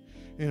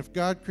 And if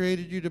God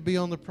created you to be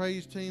on the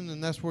praise team,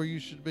 then that's where you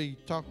should be.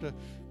 Talk to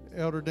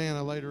Elder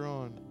Dana later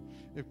on.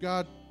 If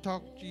God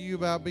talked to you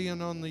about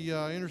being on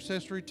the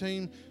intercessory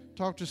team,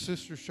 talk to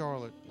Sister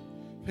Charlotte.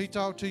 If he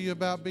talked to you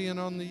about being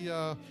on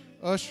the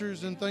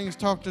ushers and things,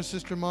 talk to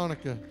Sister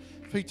Monica.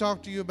 If he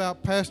talked to you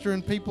about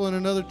pastoring people in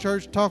another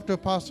church, talk to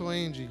Apostle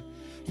Angie.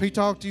 If he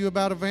talked to you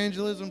about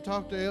evangelism,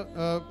 talk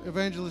to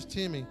Evangelist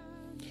Timmy.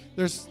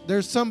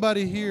 There's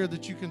somebody here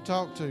that you can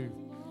talk to.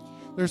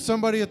 There's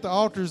somebody at the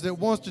altars that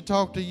wants to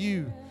talk to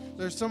you.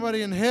 There's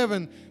somebody in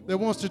heaven that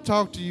wants to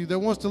talk to you, that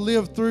wants to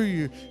live through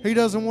you. He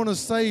doesn't want to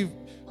save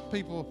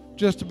people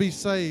just to be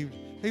saved.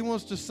 He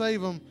wants to save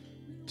them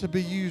to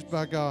be used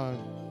by God.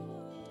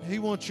 He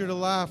wants your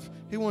life.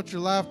 He wants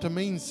your life to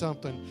mean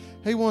something.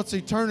 He wants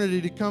eternity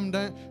to come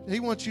down.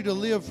 He wants you to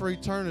live for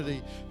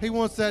eternity. He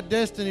wants that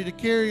destiny to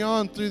carry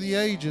on through the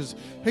ages.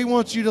 He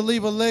wants you to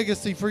leave a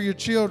legacy for your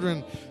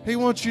children. He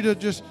wants you to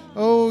just,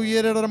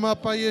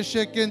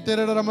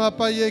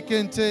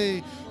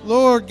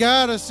 Lord,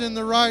 guide us in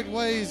the right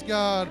ways,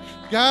 God.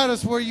 Guide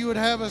us where you would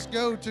have us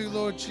go to,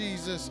 Lord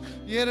Jesus.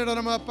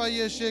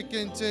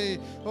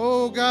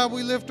 Oh, God,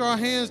 we lift our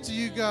hands to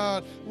you,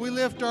 God. We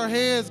lift our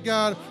heads,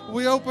 God.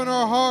 We open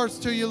our hearts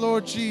to you,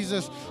 Lord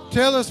Jesus.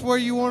 Tell us where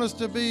you want us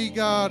to be,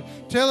 God.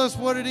 Tell us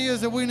what it is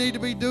that we need to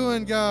be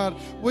doing, God.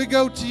 We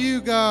go to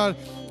you, God.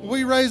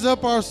 We raise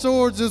up our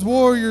swords as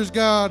warriors,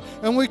 God,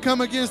 and we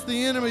come against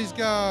the enemies,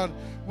 God.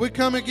 We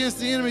come against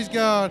the enemies,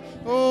 God.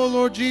 Oh,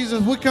 Lord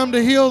Jesus, we come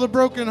to heal the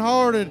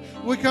brokenhearted.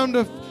 We come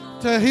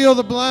to heal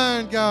the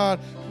blind, God.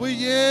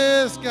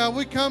 Yes, God,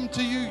 we come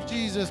to you,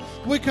 Jesus.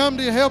 We come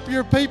to help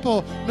your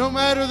people, no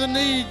matter the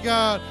need,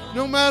 God,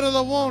 no matter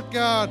the want,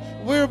 God.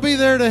 We'll be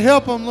there to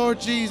help them, Lord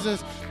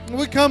Jesus.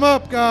 We come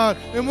up, God,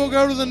 and we'll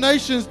go to the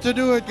nations to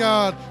do it,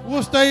 God.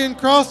 We'll stay in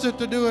Crossit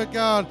to do it,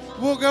 God.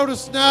 We'll go to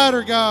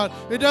Snyder, God.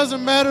 It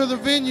doesn't matter the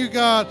venue,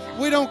 God.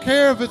 We don't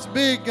care if it's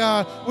big,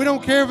 God. We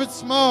don't care if it's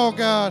small,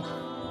 God.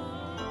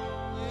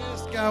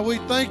 Yes, God, we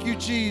thank you,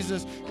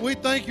 Jesus. We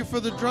thank you for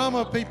the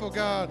drama people,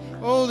 God.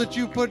 Oh, that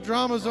you put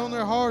dramas on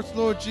their hearts,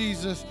 Lord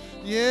Jesus.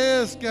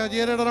 Yes, God.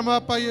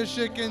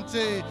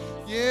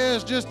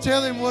 Yes, just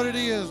tell him what it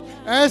is.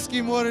 Ask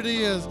him what it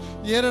is.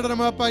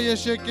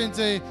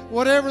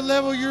 Whatever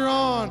level you're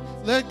on,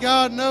 let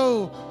God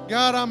know,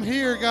 God, I'm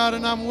here, God,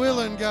 and I'm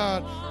willing,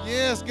 God.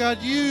 Yes, God,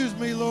 use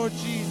me, Lord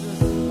Jesus.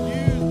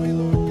 Use me,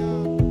 Lord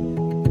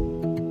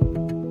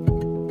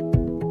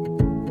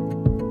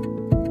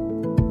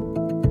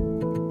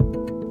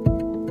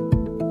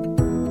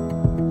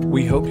God.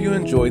 We hope you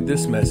enjoyed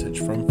this message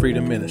from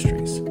Freedom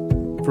Ministries.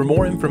 For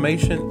more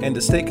information and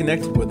to stay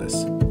connected with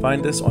us,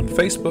 find us on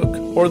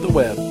Facebook or the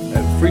web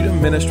at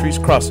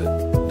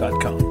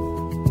freedomministriescrossit.com.